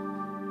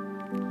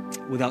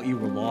 Without you,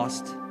 we're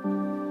lost.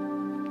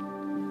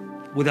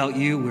 Without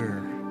you, we're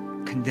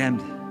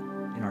condemned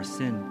in our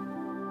sin.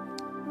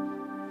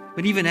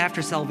 But even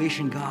after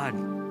salvation, God,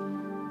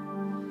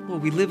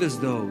 Lord, we live as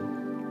though,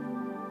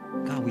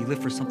 God, we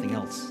live for something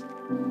else.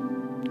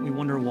 We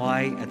wonder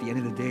why, at the end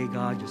of the day,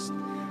 God, just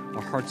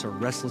our hearts are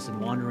restless and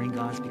wandering,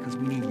 God. It's because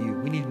we need you.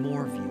 We need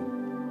more of you.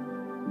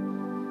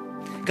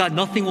 God,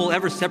 nothing will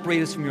ever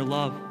separate us from your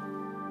love.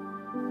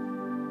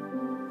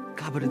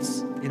 God, but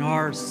it's in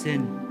our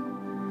sin.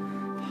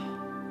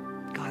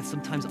 God,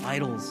 sometimes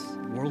idols,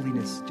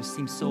 worldliness just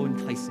seems so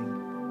enticing.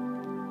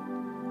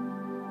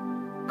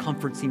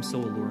 Comfort seems so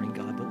alluring,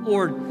 God. But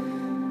Lord,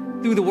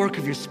 through the work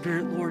of your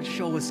Spirit, Lord,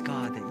 show us,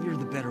 God, that you're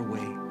the better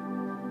way.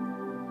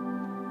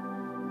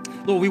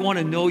 Lord, we want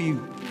to know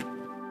you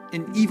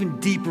in even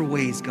deeper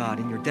ways,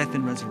 God, in your death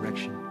and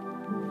resurrection.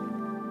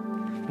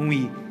 When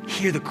we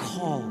hear the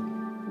call,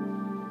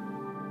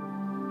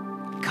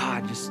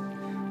 God, just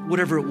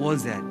whatever it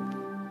was that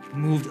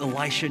moved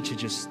Elisha to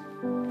just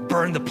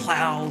burn the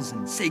plows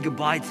and say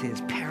goodbye to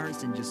his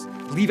parents and just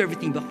leave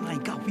everything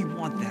behind. God, we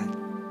want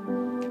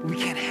that. We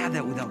can't have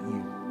that without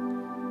you.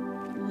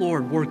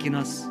 Lord, work in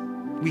us.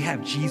 We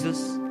have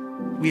Jesus.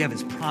 We have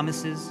his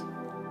promises.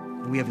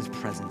 And we have his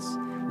presence.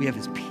 We have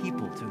his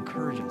people to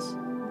encourage us.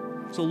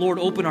 So, Lord,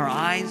 open our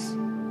eyes.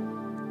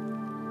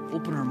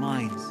 Open our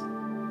minds.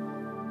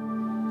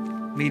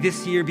 May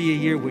this year be a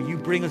year where you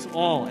bring us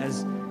all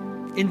as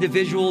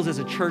individuals, as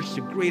a church,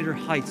 to greater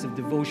heights of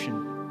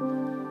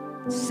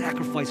devotion,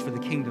 sacrifice for the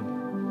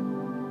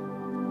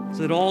kingdom,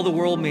 so that all the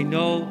world may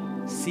know,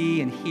 see,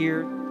 and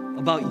hear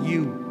about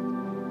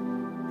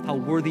you, how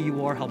worthy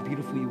you are, how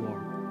beautiful you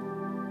are.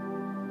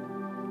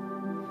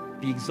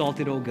 Be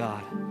exalted, O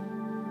God.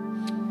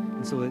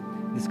 And so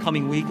this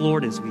coming week,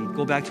 Lord, as we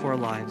go back to our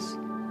lives,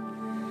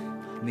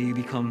 may you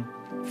become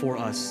for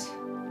us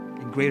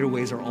in greater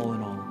ways our all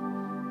in all.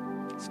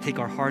 So take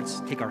our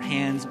hearts, take our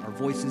hands, our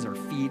voices, our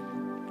feet,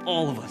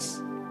 all of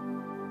us.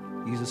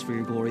 Use us for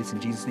your glory. It's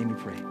in Jesus' name we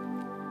pray.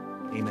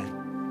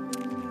 Amen.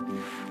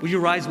 Will you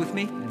rise with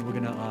me? And we're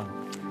going to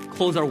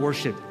close our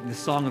worship in the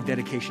song of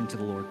dedication to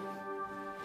the Lord.